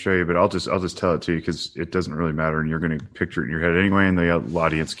was going to show you, but I'll just tell it to you because it doesn't really matter, and you're going to picture it in your head anyway, and the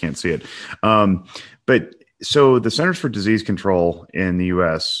audience can't see it. But so the Centers for Disease Control in the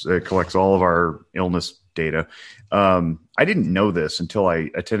U.S. Collects all of our illness data. I didn't know this until I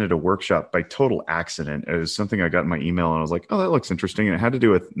attended a workshop by total accident. It was something I got in my email, and I was like, oh, that looks interesting. And it had to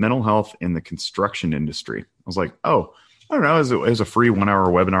do with mental health in the construction industry. I was like, oh, I don't know. It was a free 1 hour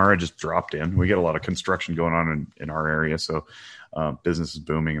webinar. I just dropped in. We get a lot of construction going on in our area. So business is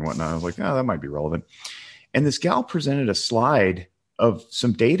booming and whatnot. I was like, oh, that might be relevant. And this gal presented a slide of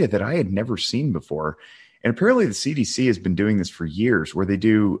some data that I had never seen before. And apparently the CDC has been doing this for years, where they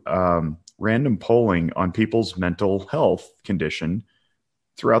do random polling on people's mental health condition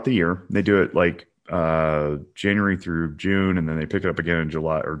throughout the year. They do it like January through June, and then they pick it up again in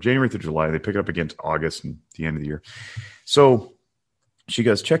July, or January through July. They pick it up again to August and the end of the year. So she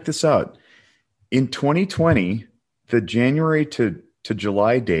goes, check this out. In 2020, the January to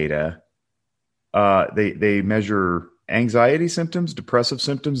July data, they measure anxiety symptoms, depressive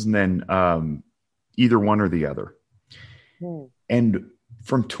symptoms, and then either one or the other. And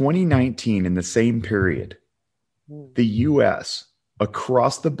from 2019, in the same period, the U.S.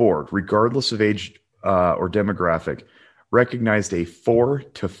 across the board, regardless of age or demographic, recognized a 4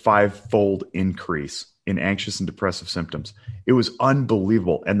 to 5-fold increase in anxious and depressive symptoms. It was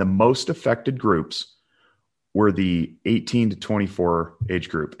unbelievable. And the most affected groups were the 18 to 24 age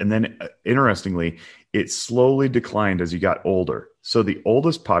group. And then, interestingly, it slowly declined as you got older. So the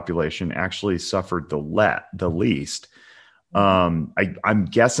oldest population actually suffered the least. I'm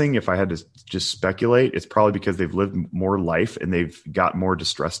guessing, if I had to just speculate, it's probably because they've lived more life and they've got more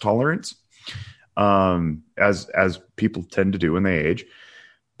distress tolerance, as people tend to do when they age.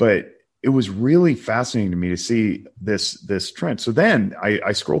 But it was really fascinating to me to see this trend. So then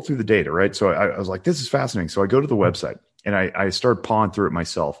I scrolled through the data, right? So I was like, this is fascinating. So I go to the website and I started pawing through it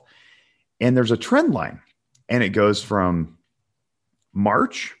myself. And there's a trend line, and it goes from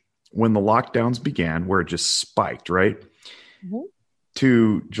March, when the lockdowns began, where it just spiked, right?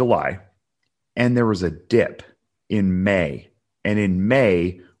 To July. And there was a dip in May. And in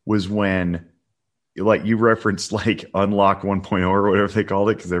May was when, like you referenced, like Unlock 1.0 or whatever they called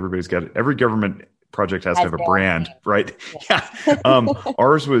it, because every government project has to have a brand, right? Yeah.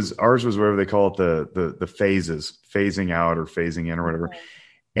 Ours was whatever they call it, the phases, phasing out or phasing in or whatever.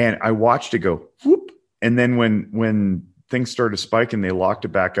 And I watched it go whoop. And then when things started to spike and they locked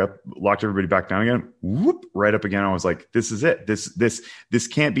everybody back down again, whoop, right up again. I was like, this is it. This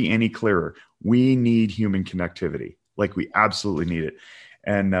can't be any clearer. We need human connectivity. Like, we absolutely need it.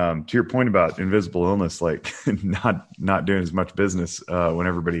 And to your point about invisible illness, like not doing as much business when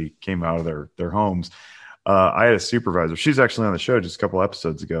everybody came out of their homes. I had a supervisor. She's actually on the show just a couple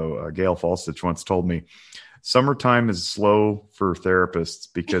episodes ago. Gail Falstich once told me, summertime is slow for therapists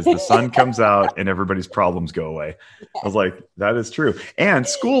because the sun comes out and everybody's problems go away. I was like, that is true. And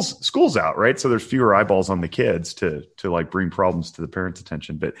school's out, right? So there's fewer eyeballs on the kids to like bring problems to the parents'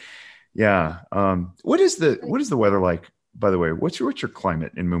 attention. But yeah, what is the weather like, by the way? What's your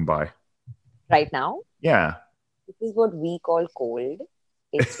climate in Mumbai right now? Yeah, this is what we call cold.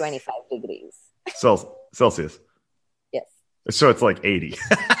 It's 25 degrees Celsius. Yes. So it's like 80.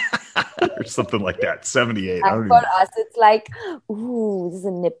 Or something like that, 78. And for us, it's like, ooh, there's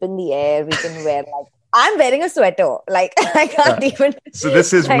a nip in the air. We can wear, like, I'm wearing a sweater. Like, I can't even. So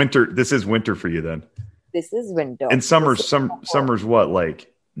this is winter. This is winter for you then. This is winter. And summer's what,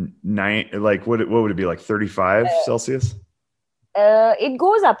 like 9? Like what would it be, like 35 Celsius? It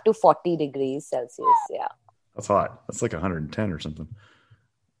goes up to 40 degrees Celsius. Yeah. That's hot. That's like 110 or something.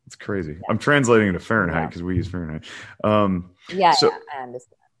 It's crazy. Yeah. I'm translating it to Fahrenheit because we use Fahrenheit. Yeah, I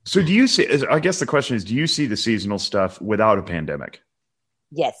understand. So do you see, I guess the question is, do you see the seasonal stuff without a pandemic?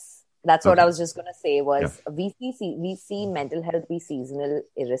 Yes. That's what I was just going to say was we see mental health be seasonal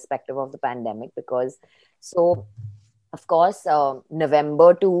irrespective of the pandemic, because so of course,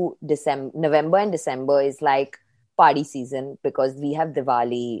 November and December is like party season because we have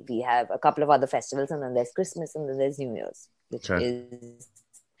Diwali, we have a couple of other festivals, and then there's Christmas, and then there's New Year's, which Okay. is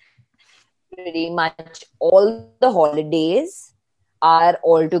pretty much all the holidays are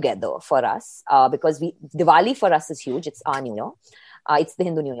all together for us because Diwali for us is huge. It's our New Year. It's the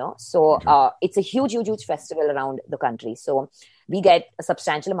Hindu New Year. So it's a huge, huge, huge festival around the country. So we get a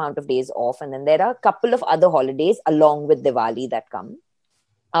substantial amount of days off. And then there are a couple of other holidays along with Diwali that come.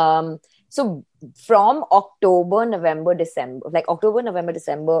 So from October, November,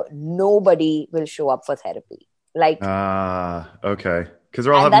 December, nobody will show up for therapy. Like, okay. Because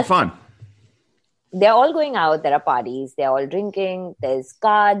they're all having fun. They're all going out. There are parties. They're all drinking. There's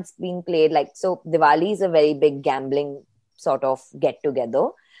cards being played. Like, so Diwali is a very big gambling sort of get together.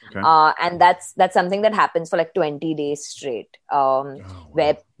 Okay. And that's something that happens for like 20 days straight, wow.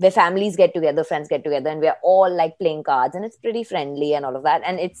 where families get together, friends get together, and we're all like playing cards, and it's pretty friendly and all of that.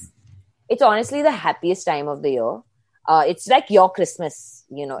 And it's honestly the happiest time of the year. It's like your Christmas,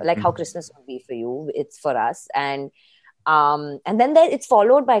 like how Christmas would be for you. It's for us. And then it's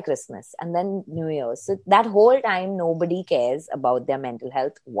followed by Christmas and then New Year's. So that whole time, nobody cares about their mental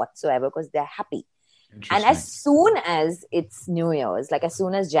health whatsoever because they're happy. And as soon as it's New Year's, like as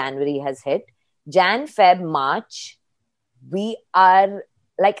soon as January has hit, Jan, Feb, March, we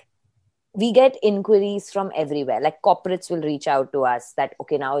get inquiries from everywhere. Like corporates will reach out to us that,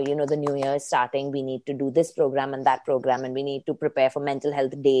 okay, now, the New Year is starting. We need to do this program and that program, and we need to prepare for Mental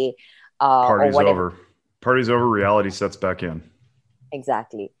Health Day. Party's over. Party's over. Reality sets back in.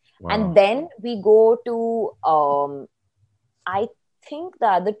 Exactly. Wow. And then we go to, I think the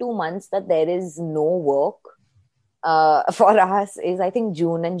other 2 months that there is no work for us is, I think,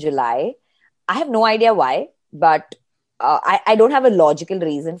 June and July. I have no idea why, but I don't have a logical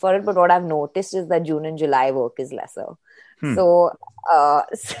reason for it. But what I've noticed is that June and July work is lesser. So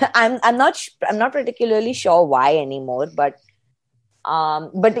I'm not particularly sure why anymore. But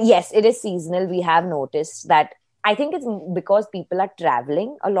yes, it is seasonal. We have noticed that. I think it's because people are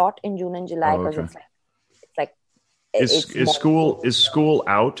traveling a lot in June and July because it's like. Is school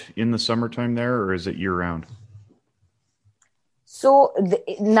out in the summertime there, or is it year round? So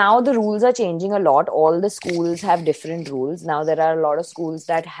now the rules are changing a lot. All the schools have different rules. Now there are a lot of schools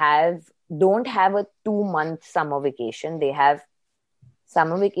that don't have a 2-month summer vacation. They have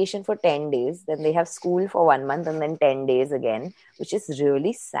summer vacation for 10 days. Then they have school for 1 month and then 10 days again, which is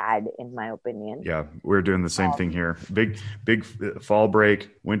really sad in my opinion. Yeah, we're doing the same thing here. Big fall break,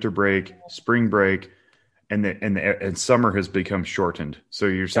 winter break, spring break. And summer has become shortened. So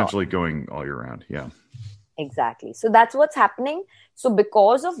you're essentially going all year round. Yeah. Exactly. So that's what's happening. So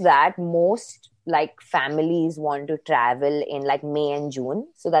because of that, most like families want to travel in like May and June.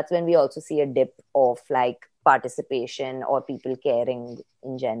 So that's when we also see a dip of like participation or people caring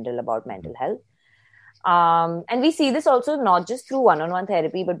in general about mental health. And we see this also not just through one-on-one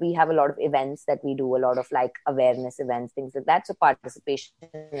therapy, but we have a lot of events that we do, a lot of like awareness events, things like that. So participation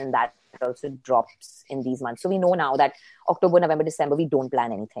in that also drops in these months. So we know now that October, November, December, we don't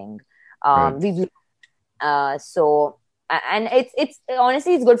plan anything. Right. And it's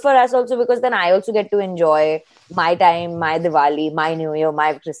honestly, it's good for us also because then I also get to enjoy my time, my Diwali, my New Year,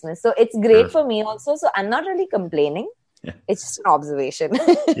 my Christmas. So it's great for me also. So I'm not really complaining. Yeah. It's just an observation.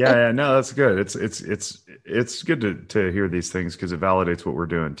 yeah, no, that's good. It's good to hear these things because it validates what we're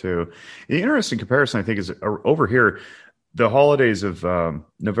doing too. The interesting comparison, I think, is over here, the holidays of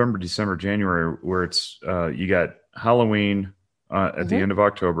November, December, January, where it's you got Halloween at the end of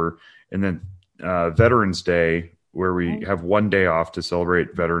October, and then Veterans Day, where we have 1 day off to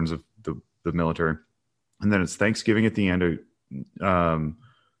celebrate veterans of the military, and then it's Thanksgiving at the end of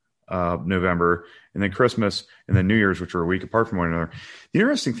November, and then Christmas, and then New Year's, which are a week apart from one another. The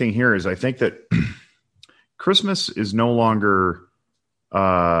interesting thing here is I think that Christmas is no longer,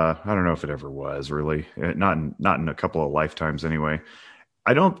 I don't know if it ever was really, not in a couple of lifetimes anyway.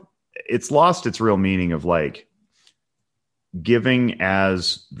 It's lost its real meaning of like giving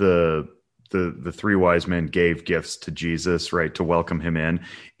as the three wise men gave gifts to Jesus, right, to welcome him in.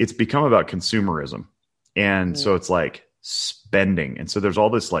 It's become about consumerism. And so it's like spending. And so there's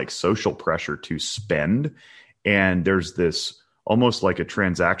all this like social pressure to spend. And there's this almost like a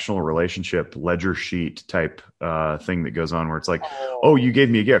transactional relationship ledger sheet type thing that goes on where it's like, oh, you gave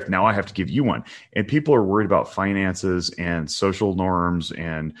me a gift. Now I have to give you one. And people are worried about finances and social norms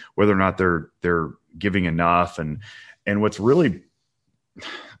and whether or not they're giving enough. And what's really,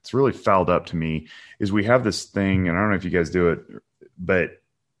 it's really fouled up to me is we have this thing, and I don't know if you guys do it, but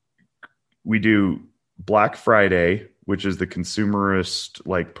we do Black Friday, which is the consumerist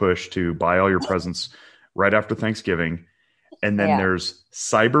like push to buy all your presents right after Thanksgiving. And then Yeah. there's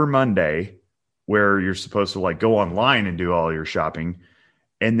Cyber Monday, where you're supposed to like go online and do all your shopping.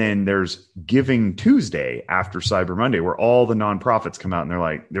 And then there's Giving Tuesday after Cyber Monday, where all the nonprofits come out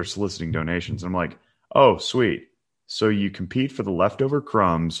and they're soliciting donations. And I'm like, oh, sweet. So you compete for the leftover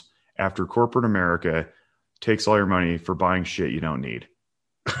crumbs after corporate America takes all your money for buying shit you don't need.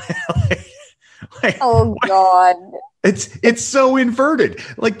 Oh God. It's so inverted.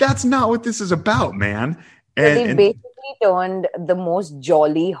 Like, that's not what this is about, man. They basically turned the most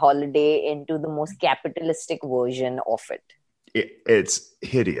jolly holiday into the most capitalistic version of it. It's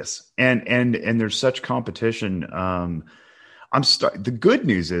hideous, and there's such competition. The good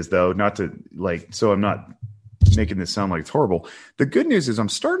news is, though, not to like, so I'm not making this sound like it's horrible. The good news is I'm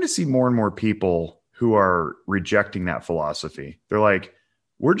starting to see more and more people who are rejecting that philosophy. They're like,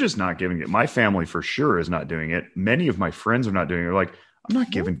 we're just not giving it. My family for sure is not doing it. Many of my friends are not doing it. They're like, I'm not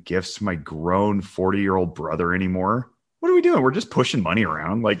giving gifts to my grown 40-year-old brother anymore. What are we doing? We're just pushing money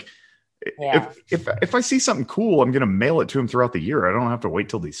around. Like, Yeah. if I see something cool, I'm going to mail it to him throughout the year. I don't have to wait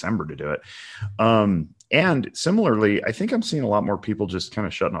till December to do it. And similarly, I think I'm seeing a lot more people just kind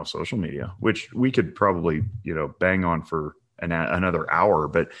of shutting off social media, which we could probably, bang on for another hour.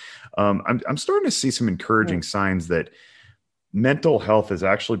 But I'm starting to see some encouraging signs that mental health is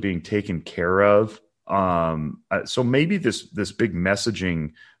actually being taken care of. So maybe this big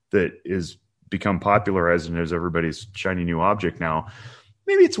messaging that is become popularized and is everybody's shiny new object now,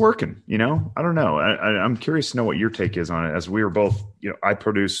 maybe it's working, I don't know. I'm curious to know what your take is on it, as we are both, I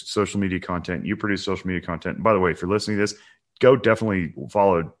produce social media content, you produce social media content. And by the way, if you're listening to this, go definitely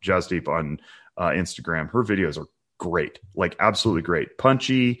follow Jasdeep on Instagram. Her videos are great, like absolutely great,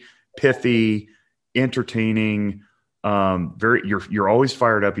 punchy, pithy, entertaining. You're always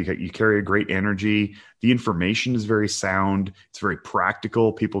fired up. You carry a great energy. The information is very sound. It's very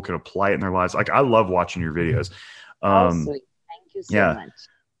practical. People can apply it in their lives. Like, I love watching your videos. Sweet. Thank you so much.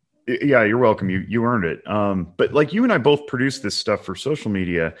 Yeah, you're welcome. You earned it. But like, you and I both produce this stuff for social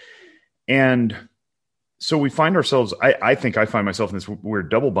media. And so we find ourselves, I think I find myself in this weird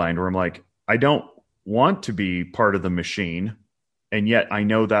double bind where I'm like, I don't want to be part of the machine. And yet I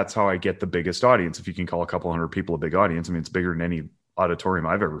know that's how I get the biggest audience. If you can call a couple hundred people a big audience, I mean, it's bigger than any auditorium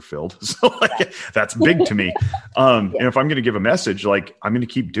I've ever filled. So like, that's big to me. And if I'm going to give a message, like, I'm going to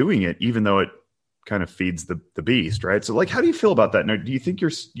keep doing it, even though it kind of feeds the beast. Right. So like, how do you feel about that? Now, do you think you're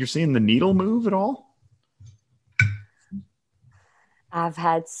seeing the needle move at all? I've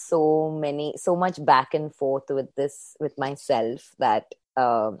had so much back and forth with myself that,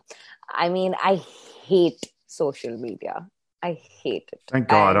 I hate social media. I hate it. Thank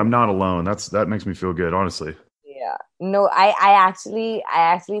God I'm not alone. That makes me feel good, honestly. Yeah. No, I actually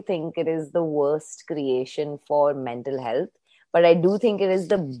think it is the worst creation for mental health, but I do think it is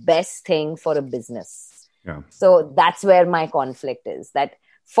the best thing for a business. Yeah. So that's where my conflict is. That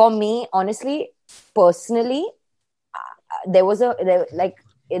for me, honestly, personally,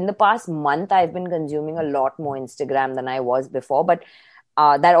 in the past month, I've been consuming a lot more Instagram than I was before, but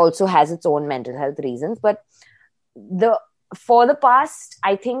that also has its own mental health reasons. But for the past,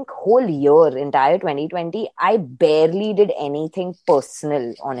 I think, whole year, entire 2020, I barely did anything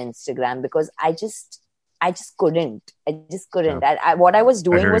personal on Instagram because I just couldn't. Yeah. What I was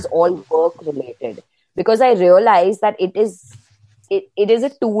doing was all work related, because I realized that it is a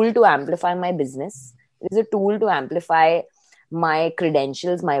tool to amplify my business. It is a tool to amplify my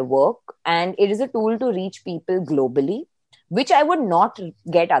credentials, my work, and it is a tool to reach people globally, which I would not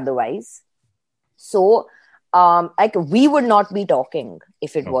get otherwise. So, we would not be talking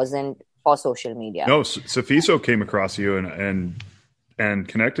if it wasn't for social media. No, Safiso came across you and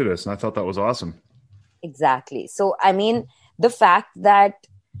connected us, and I thought that was awesome. Exactly. So, I mean, the fact that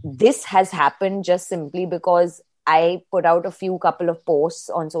this has happened just simply because I put out a couple of posts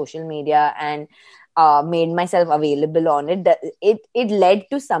on social media and made myself available on it, it led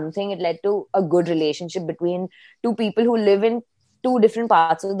to something. It led to a good relationship between two people who live in two different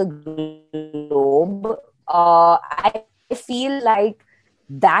parts of the globe. I feel like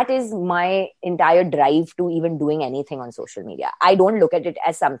that is my entire drive to even doing anything on social media. I don't look at it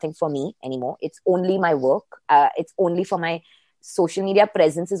as something for me anymore. It's only my work. It's only for my social media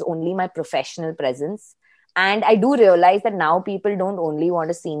presence, is only my professional presence. And I do realize that now people don't only want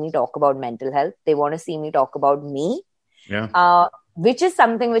to see me talk about mental health. They want to see me talk about me. Yeah. Which is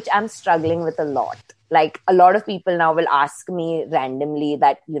something which I'm struggling with a lot. Like, a lot of people now will ask me randomly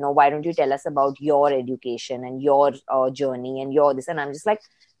that, why don't you tell us about your education and your journey and your this? And I'm just like,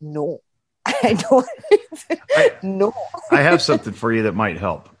 no, I don't. No. I have something for you that might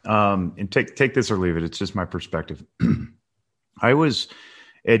help. And take this or leave it. It's just my perspective. I was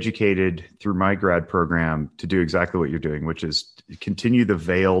educated through my grad program to do exactly what you're doing, which is continue the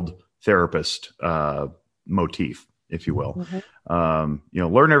veiled therapist motif, if you will.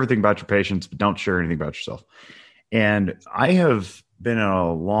 Learn everything about your patients, but don't share anything about yourself. And I have been on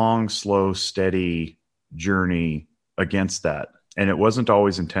a long, slow, steady journey against that. And it wasn't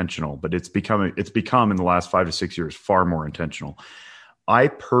always intentional, but it's become in the last 5 to 6 years far more intentional. I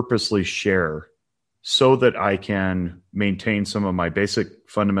purposely share so that I can maintain some of my basic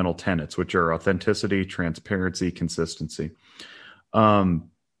fundamental tenets, which are authenticity, transparency, consistency.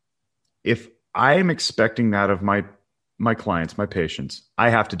 If I'm expecting that of my clients, my patients, I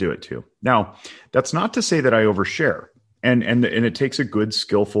have to do it too. Now, that's not to say that I overshare. And it takes a good,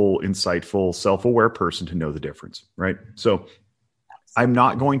 skillful, insightful, self-aware person to know the difference, right? So I'm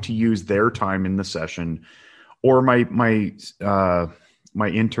not going to use their time in the session or my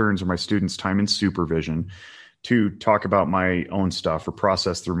interns or my students' time in supervision to talk about my own stuff or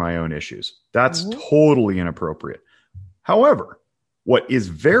process through my own issues. That's totally inappropriate. However, what is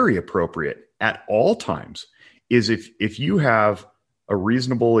very appropriate at all times is if you have a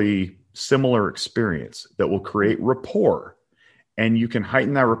reasonably similar experience that will create rapport and you can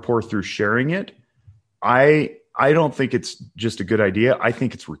heighten that rapport through sharing it, I don't think it's just a good idea. I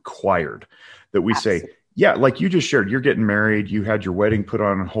think it's required that we say, yeah, like you just shared, you're getting married, you had your wedding put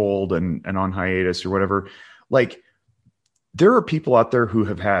on hold and on hiatus or whatever. Like, there are people out there who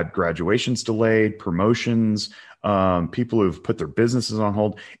have had graduations delayed, promotions, people who've put their businesses on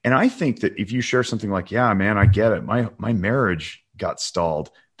hold. And I think that if you share something like, yeah, man, I get it. My marriage got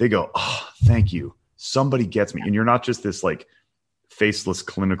stalled. They go, oh, thank you. Somebody gets me. And you're not just this like faceless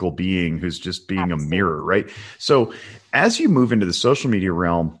clinical being who's just being a mirror, right? So as you move into the social media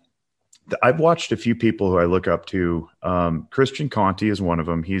realm, I've watched a few people who I look up to. Christian Conti is one of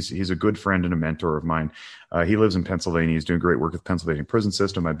them. He's a good friend and a mentor of mine. He lives in Pennsylvania. He's doing great work with the Pennsylvania prison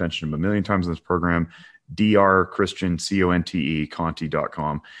system. I've mentioned him a million times in this program. Dr. Christian, Conte,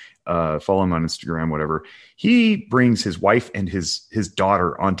 Conti.com. Follow him on Instagram, whatever. He brings his wife and his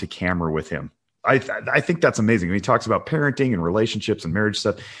daughter onto camera with him. I think that's amazing. And he talks about parenting and relationships and marriage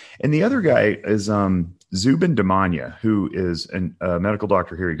stuff. And the other guy is Zubin Damania, who is a medical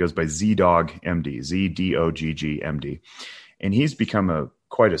doctor here. He goes by ZDogg MD, ZDOGG MD. And he's become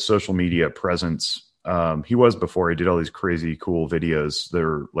quite a social media presence. He was before. He did all these crazy cool videos that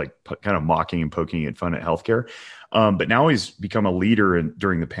are like kind of mocking and poking at fun at healthcare. But now he's become a leader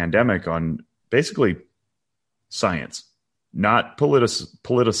during the pandemic on basically science, not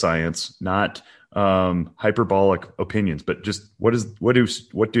politicizence, not hyperbolic opinions, but just what does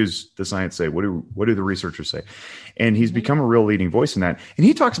the science say? What do the researchers say? And he's become a real leading voice in that. And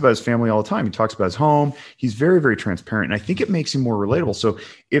he talks about his family all the time. He talks about his home. He's very, very transparent. And I think it makes him more relatable. So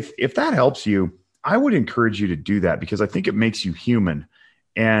if that helps you, I would encourage you to do that because I think it makes you human.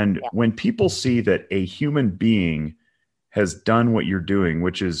 And when people see that a human being has done what you're doing,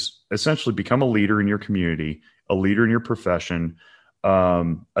 which is essentially become a leader in your community, a leader in your profession,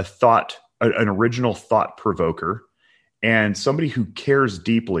 an original thought provoker, and somebody who cares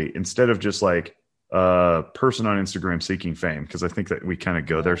deeply instead of just like a person on Instagram seeking fame. Cause I think that we kind of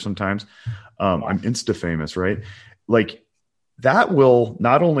go there sometimes. I'm Insta famous, right? Like that will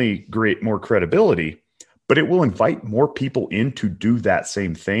not only create more credibility, but it will invite more people in to do that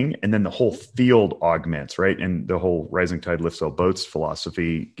same thing. And then the whole field augments, right? And the whole rising tide lifts all boats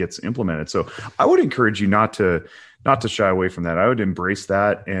philosophy gets implemented. So I would encourage you not to shy away from that. I would embrace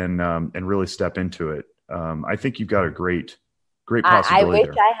that and really step into it. I think you've got a great possibility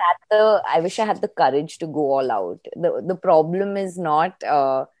there. I wish I had the courage to go all out. The problem is not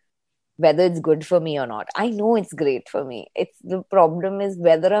whether it's good for me or not. I know it's great for me. The problem is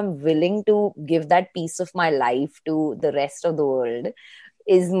whether I'm willing to give that piece of my life to the rest of the world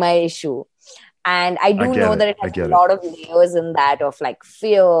is my issue. And I do know that it has a lot of layers in that of like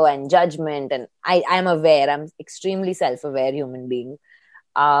fear and judgment. And I'm aware, I'm extremely self-aware human being.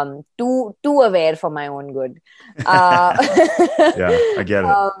 Too aware for my own good. Yeah, I get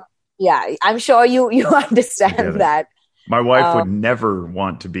it. Yeah, I'm sure you understand that. My wife would never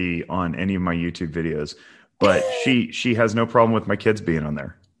want to be on any of my YouTube videos, but she has no problem with my kids being on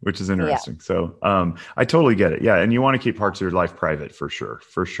there, which is interesting. Yeah. So I totally get it. Yeah. And you want to keep parts of your life private for sure.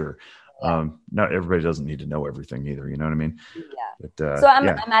 For sure. Yeah. Not everybody doesn't need to know everything either. You know what I mean? Yeah. But, so I'm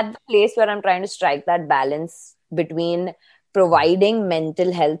at the place where I'm trying to strike that balance between providing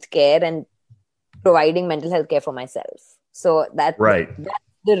mental health care and providing mental health care for myself. So that's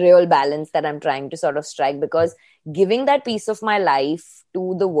the real balance that I'm trying to sort of strike, because giving that piece of my life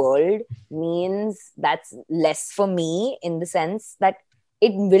to the world means that's less for me in the sense that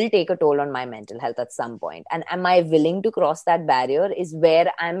it will take a toll on my mental health at some point. And am I willing to cross that barrier is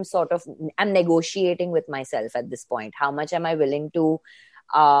where I'm negotiating with myself at this point. How much am I willing to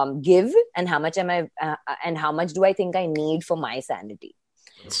give, and how much and how much do I think I need for my sanity?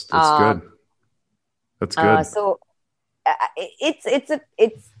 That's good. That's good. So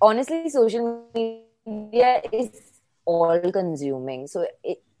it's honestly, social media is all consuming. So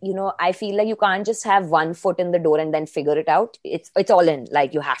I feel like you can't just have one foot in the door and then figure it out. It's all in.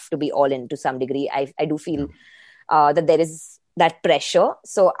 Like, you have to be all in to some degree. I do feel that there is that pressure.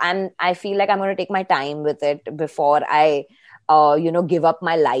 So I feel like I'm going to take my time with it before I give up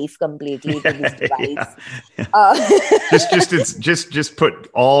my life completely to this device. Just put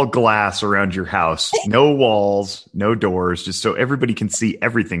all glass around your house, no walls, no doors, just so everybody can see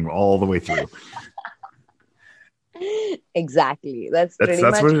everything all the way through. Exactly. That's what it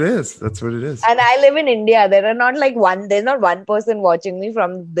is. That's what it is. And I live in India. There's not one person watching me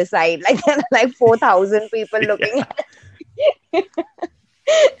from the side. Like, there are like 4,000 people looking at me.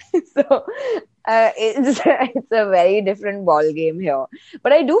 So it's a very different ball game here.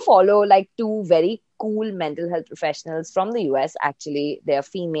 But I do follow like two very cool mental health professionals from the US. Actually, they're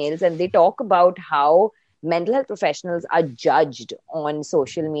females, and they talk about how mental health professionals are judged on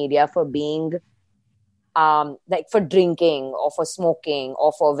social media for being like for drinking or for smoking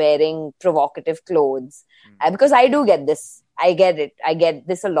or for wearing provocative clothes. Because I do get this. I get it. I get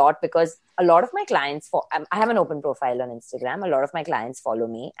this a lot because a lot of my clients, I have an open profile on Instagram. A lot of my clients follow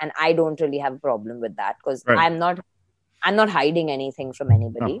me, and I don't really have a problem with that because I'm not hiding anything from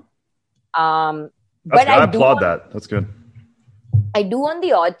anybody. But I applaud that. That's good. I do, on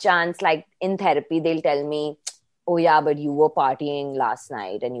the odd chance, like in therapy, they'll tell me, "Oh yeah, but you were partying last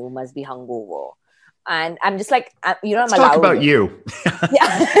night and you must be hungover." And I'm just like, I'm Let's allowed. Talk about you.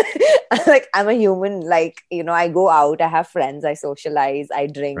 Yeah. Like, I'm a human. Like, I go out, I have friends, I socialize, I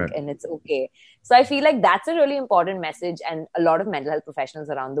drink, and it's okay. So I feel like that's a really important message. And a lot of mental health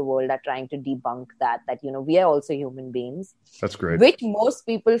professionals around the world are trying to debunk that, we are also human beings. That's great. Which most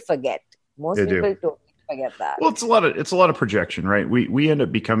people forget. Most people totally forget that. Well, it's a lot of projection, right? We end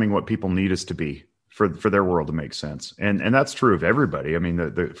up becoming what people need us to be for their world to make sense. And that's true of everybody. I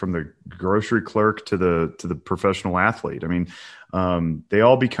mean, from the grocery clerk to the professional athlete. I mean, they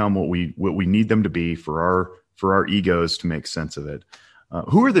all become what we need them to be for our egos to make sense of it.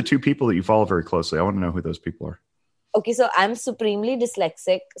 Who are the two people that you follow very closely? I want to know who those people are. Okay, so I'm supremely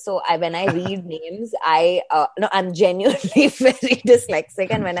dyslexic. So when I read names, I'm genuinely very dyslexic.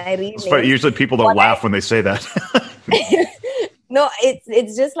 And when I read names, usually people don't laugh when they say that. No,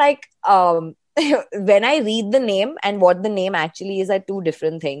 it's just like, when I read the name and what the name actually is are two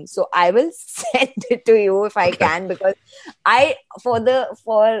different things. So I will send it to you if I can, because for the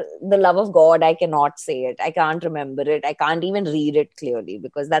love of God, I cannot say it. I can't remember it. I can't even read it clearly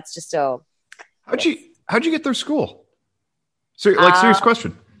because that's just a. How'd you get through school? So, serious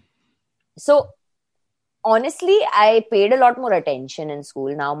question. So honestly, I paid a lot more attention in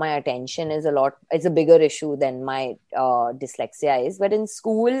school. Now my attention is a bigger issue than my dyslexia is. But in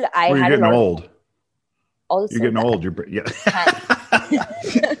school, you're getting old. Also, you're getting old.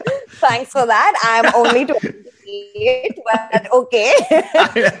 Thanks for that. I'm only 28, but okay.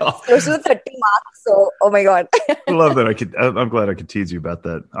 Close to 30 marks. So, oh my God. I love that. I'm glad I could tease you about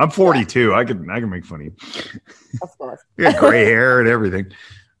that. I'm 42. Yeah. I can make fun of you. Of course. You got gray hair and everything.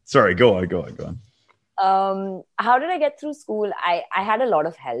 Sorry, go on. How did I get through school? I had a lot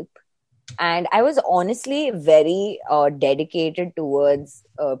of help, and I was honestly very dedicated towards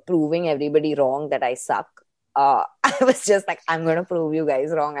proving everybody wrong that I suck. I was just like, I'm going to prove you guys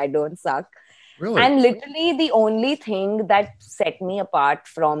wrong. I don't suck. Really? And literally the only thing that set me apart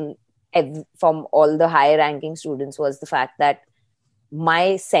from all the high ranking students was the fact that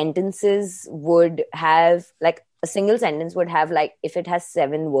my sentences would have, like, a single sentence would have, like, if it has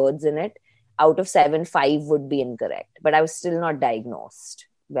 7 words in it, out of 7, 5 would be incorrect. But I was still not diagnosed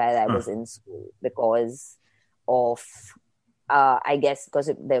while I was in school because of, I guess,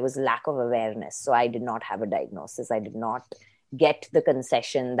 because there was lack of awareness. So I did not have a diagnosis. I did not get the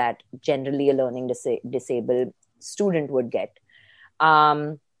concession that generally a learning disabled student would get.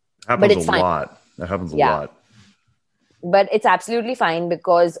 Happens but it's a fine. lot. That happens a lot. But it's absolutely fine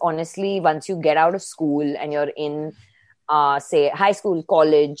because honestly, once you get out of school and you're in, say, high school,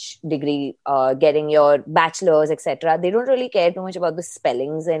 college degree, getting your bachelor's, etc., they don't really care too much about the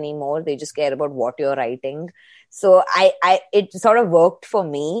spellings anymore. They just care about what you're writing. So it sort of worked for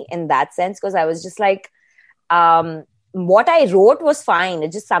me in that sense because I was just like, what I wrote was fine.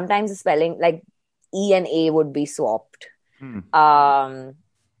 It's just sometimes the spelling, like E and A, would be swapped.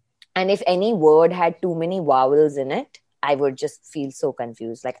 And if any word had too many vowels in it, I would just feel so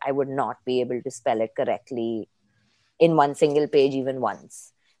confused. Like I would not be able to spell it correctly in one single page even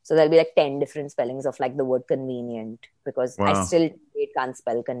once. So there'll be like 10 different spellings of like the word convenient, because I still can't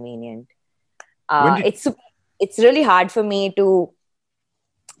spell convenient. It's really hard for me to,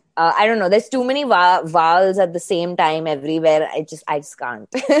 I don't know. There's too many vowels at the same time everywhere. I just can't.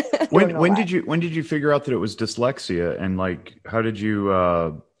 When did you figure out that it was dyslexia, and like how did you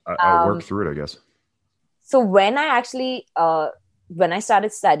work through it, I guess? So when I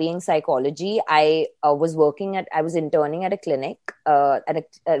started studying psychology, I was interning at a clinic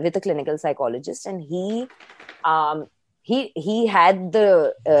with a clinical psychologist, and he had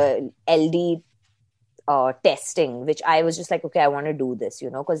the LD testing, which I was just like, okay, I want to do this,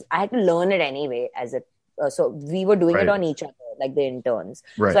 because I had to learn it anyway so we were doing it on each other, like the interns.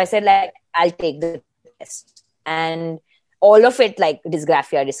 Right. So I said, like, I'll take the test, and all of it, like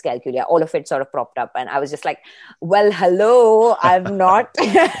dysgraphia, dyscalculia, all of it sort of propped up. And I was just like, well, hello, I'm not,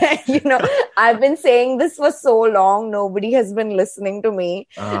 I've been saying this for so long. Nobody has been listening to me.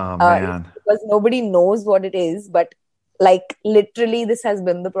 Oh, man. Because nobody knows what it is. But like literally this has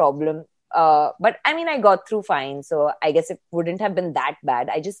been the problem. But I mean, I got through fine. So I guess it wouldn't have been that bad.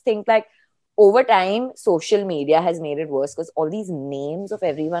 I just think like over time, social media has made it worse, because all these names of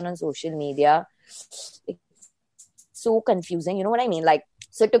everyone on social media, so confusing. You know what I mean? Like,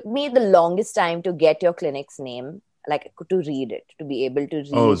 so it took me the longest time to get your clinic's name, like to read it, to be able to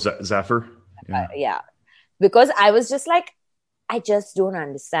read. Oh, Zephyr? Yeah. Because I was just like, I just don't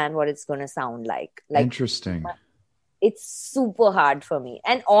understand what it's going to sound like. Interesting. It's super hard for me.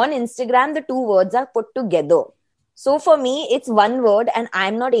 And on Instagram, the two words are put together. So for me, it's one word, and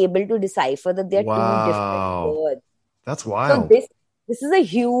I'm not able to decipher that they're two different words. That's wild. So this is a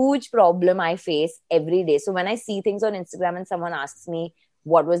huge problem I face every day. So when I see things on Instagram and someone asks me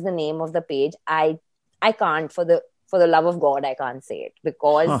what was the name of the page, I can't, for the love of God, I can't say it,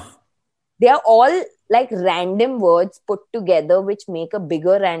 because they are all like random words put together, which make a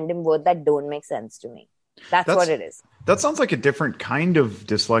bigger random word that don't make sense to me. That's what it is. That sounds like a different kind of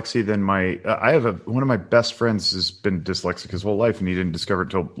dyslexia than I have one of my best friends has been dyslexic his whole life, and he didn't discover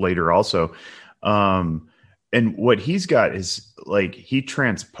it until later also. And what he's got is like he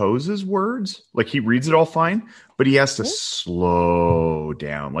transposes words, like he reads it all fine, but he has to slow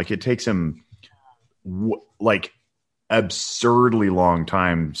down. Like it takes him like absurdly long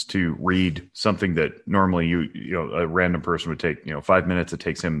times to read something that normally a random person would take 5 minutes. It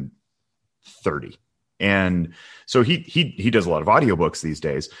takes him 30. And so he does a lot of audiobooks these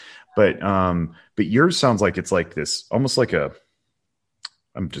days, but yours sounds like it's like this, almost like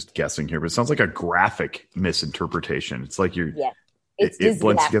I'm just guessing here, but it sounds like a graphic misinterpretation. It's like it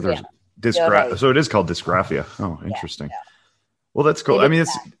blends together. Right. So it is called dysgraphia. Oh, interesting. Yeah. Well, that's cool. I mean,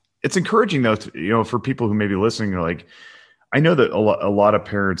 it's encouraging though, for people who may be listening, like, I know that a lot of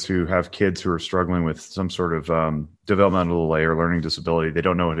parents who have kids who are struggling with some sort of developmental delay or learning disability, they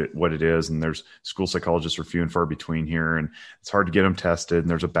don't know what it is. And there's school psychologists are few and far between here, and it's hard to get them tested, and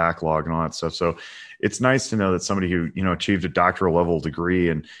there's a backlog and all that stuff. So it's nice to know that somebody who, achieved a doctoral level degree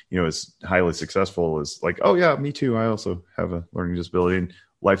and, is highly successful is like, oh yeah, me too. I also have a learning disability, and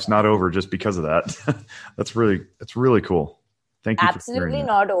life's not over just because of that. That's really cool. Thank you. Absolutely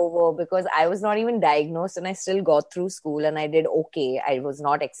not over, because I was not even diagnosed and I still got through school and I did okay. I was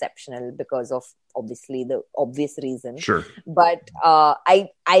not exceptional because of obviously the obvious reason. Sure. But I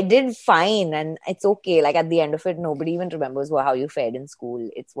did fine, and it's okay. Like at the end of it, nobody even remembers how you fared in school.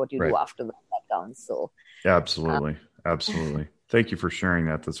 It's what you do after that counts. So absolutely. Thank you for sharing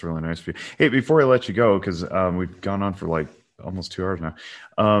that. That's really nice of you. Hey, before I let you go, because we've gone on for like almost 2 hours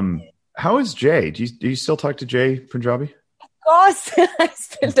now. How is Jay? Do you still talk to Jay Punjabi? Of course, I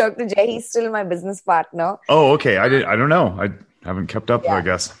still talk to Jay. He's still my business partner. Oh, okay. I don't know. I haven't kept up, I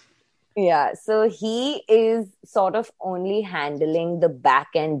guess. Yeah. So he is sort of only handling the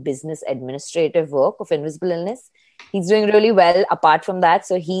back-end business administrative work of Invisible Illness. He's doing really well apart from that.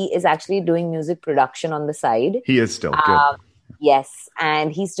 So he is actually doing music production on the side. He is still good. Yes.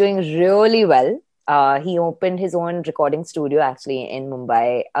 And he's doing really well. He opened his own recording studio actually in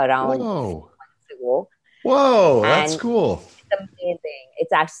Mumbai around 6 months ago. Whoa, that's cool. It's amazing.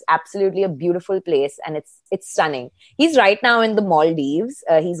 It's absolutely a beautiful place, and it's stunning. He's right now in the Maldives.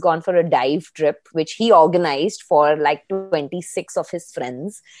 He's gone for a dive trip, which he organized for like 26 of his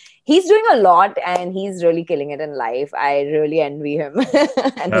friends. He's doing a lot, and he's really killing it in life. I really envy him.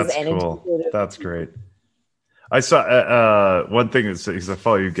 And that's his energy. Cool. That's great. I saw one thing is because I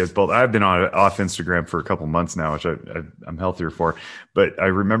follow you guys both. I've been off Instagram for a couple months now, which I'm healthier for. But I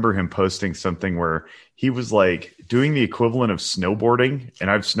remember him posting something where he was like doing the equivalent of snowboarding, and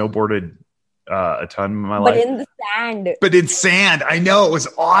I've snowboarded a ton in my life. But in the sand. But in sand. I know, it was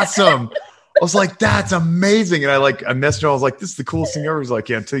awesome. I was like, that's amazing. And I messaged him. I was like, this is the coolest thing ever. He's like,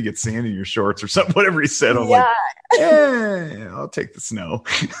 yeah, until you get sand in your shorts or something, whatever he said. I was like, yeah, I'll take the snow.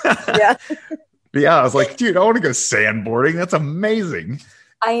 Yeah. But yeah, I was like, dude, I want to go sandboarding. That's amazing.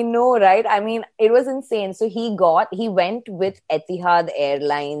 I know, right? I mean, it was insane. So he went with Etihad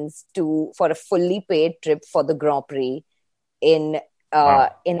Airlines for a fully paid trip for the Grand Prix in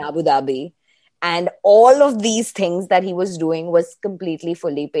Abu Dhabi. And all of these things that he was doing was completely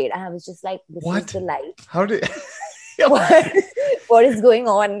fully paid. And I was just like, this is the life. How did... what is going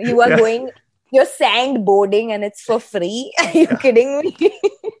on? You are you're sandboarding and it's for free. Are you kidding me?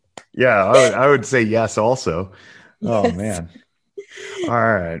 Yeah, I would say yes also. Oh, yes. Man. All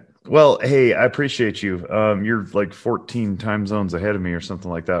right. Well, hey, I appreciate you. You're like 14 time zones ahead of me or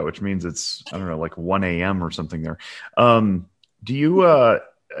something like that, which means it's, I don't know, like 1 a.m. or something there. Do you,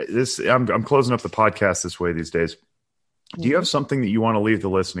 I'm closing up the podcast this way these days. Do you have something that you want to leave the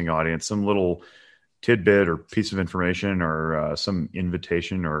listening audience, some little tidbit or piece of information or some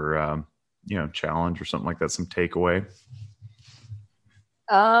invitation or, challenge or something like that, some takeaway?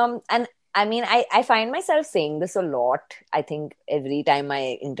 And I mean, I find myself saying this a lot. I think every time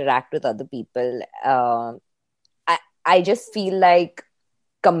I interact with other people, I just feel like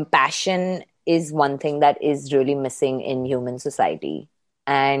compassion is one thing that is really missing in human society.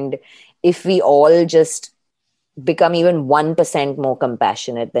 And if we all just become even 1% more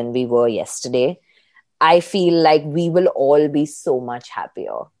compassionate than we were yesterday, I feel like we will all be so much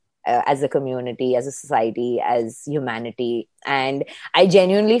happier. As a community, as a society, as humanity. And I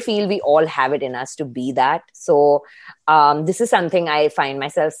genuinely feel we all have it in us to be that. So this is something I find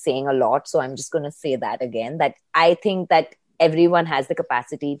myself saying a lot. So I'm just going to say that again, that I think that everyone has the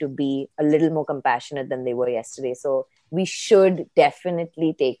capacity to be a little more compassionate than they were yesterday. So we should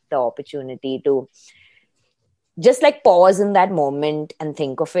definitely take the opportunity to just like pause in that moment and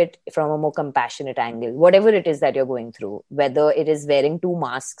think of it from a more compassionate angle, whatever it is that you're going through, whether it is wearing 2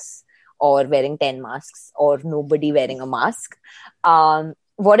 masks or wearing 10 masks or nobody wearing a mask.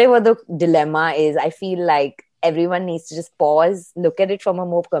 Whatever the dilemma is, I feel like everyone needs to just pause, look at it from a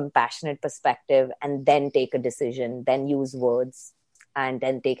more compassionate perspective, and then take a decision, then use words, and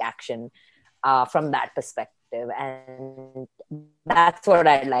then take action from that perspective. And that's what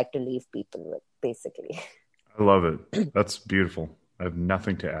I'd like to leave people with, basically. I love it. That's beautiful. I have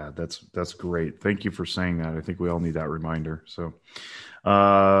nothing to add. That's great. Thank you for saying that. I think we all need that reminder. So,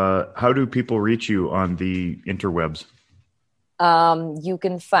 how do people reach you on the interwebs? You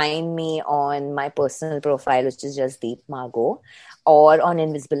can find me on my personal profile, which is Jasdeep Margot, or on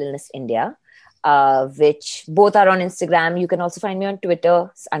Invisible Illness India, which both are on Instagram. You can also find me on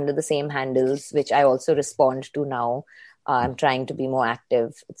Twitter under the same handles, which I also respond to now. I'm trying to be more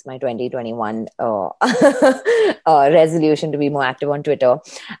active. It's my 2021 resolution to be more active on Twitter.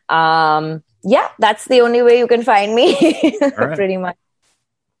 That's the only way you can find me. Right. Pretty much.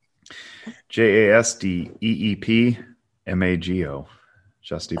 JASDEEP MAGO.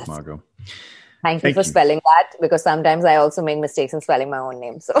 Jasdeep Margot. Thank you for spelling that, because sometimes I also make mistakes in spelling my own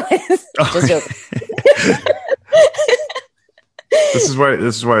name. So just joking. This is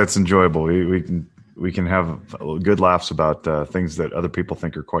why it's enjoyable. We can have good laughs about things that other people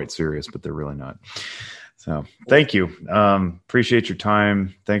think are quite serious, but they're really not. So thank you. Appreciate your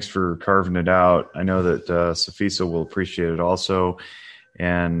time. Thanks for carving it out. I know that Safisa will appreciate it also.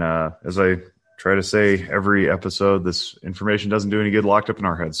 And as I try to say every episode, this information doesn't do any good locked up in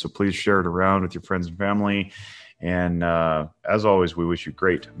our heads. So please share it around with your friends and family. And as always, we wish you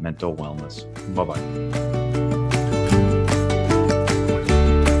great mental wellness. Bye-bye.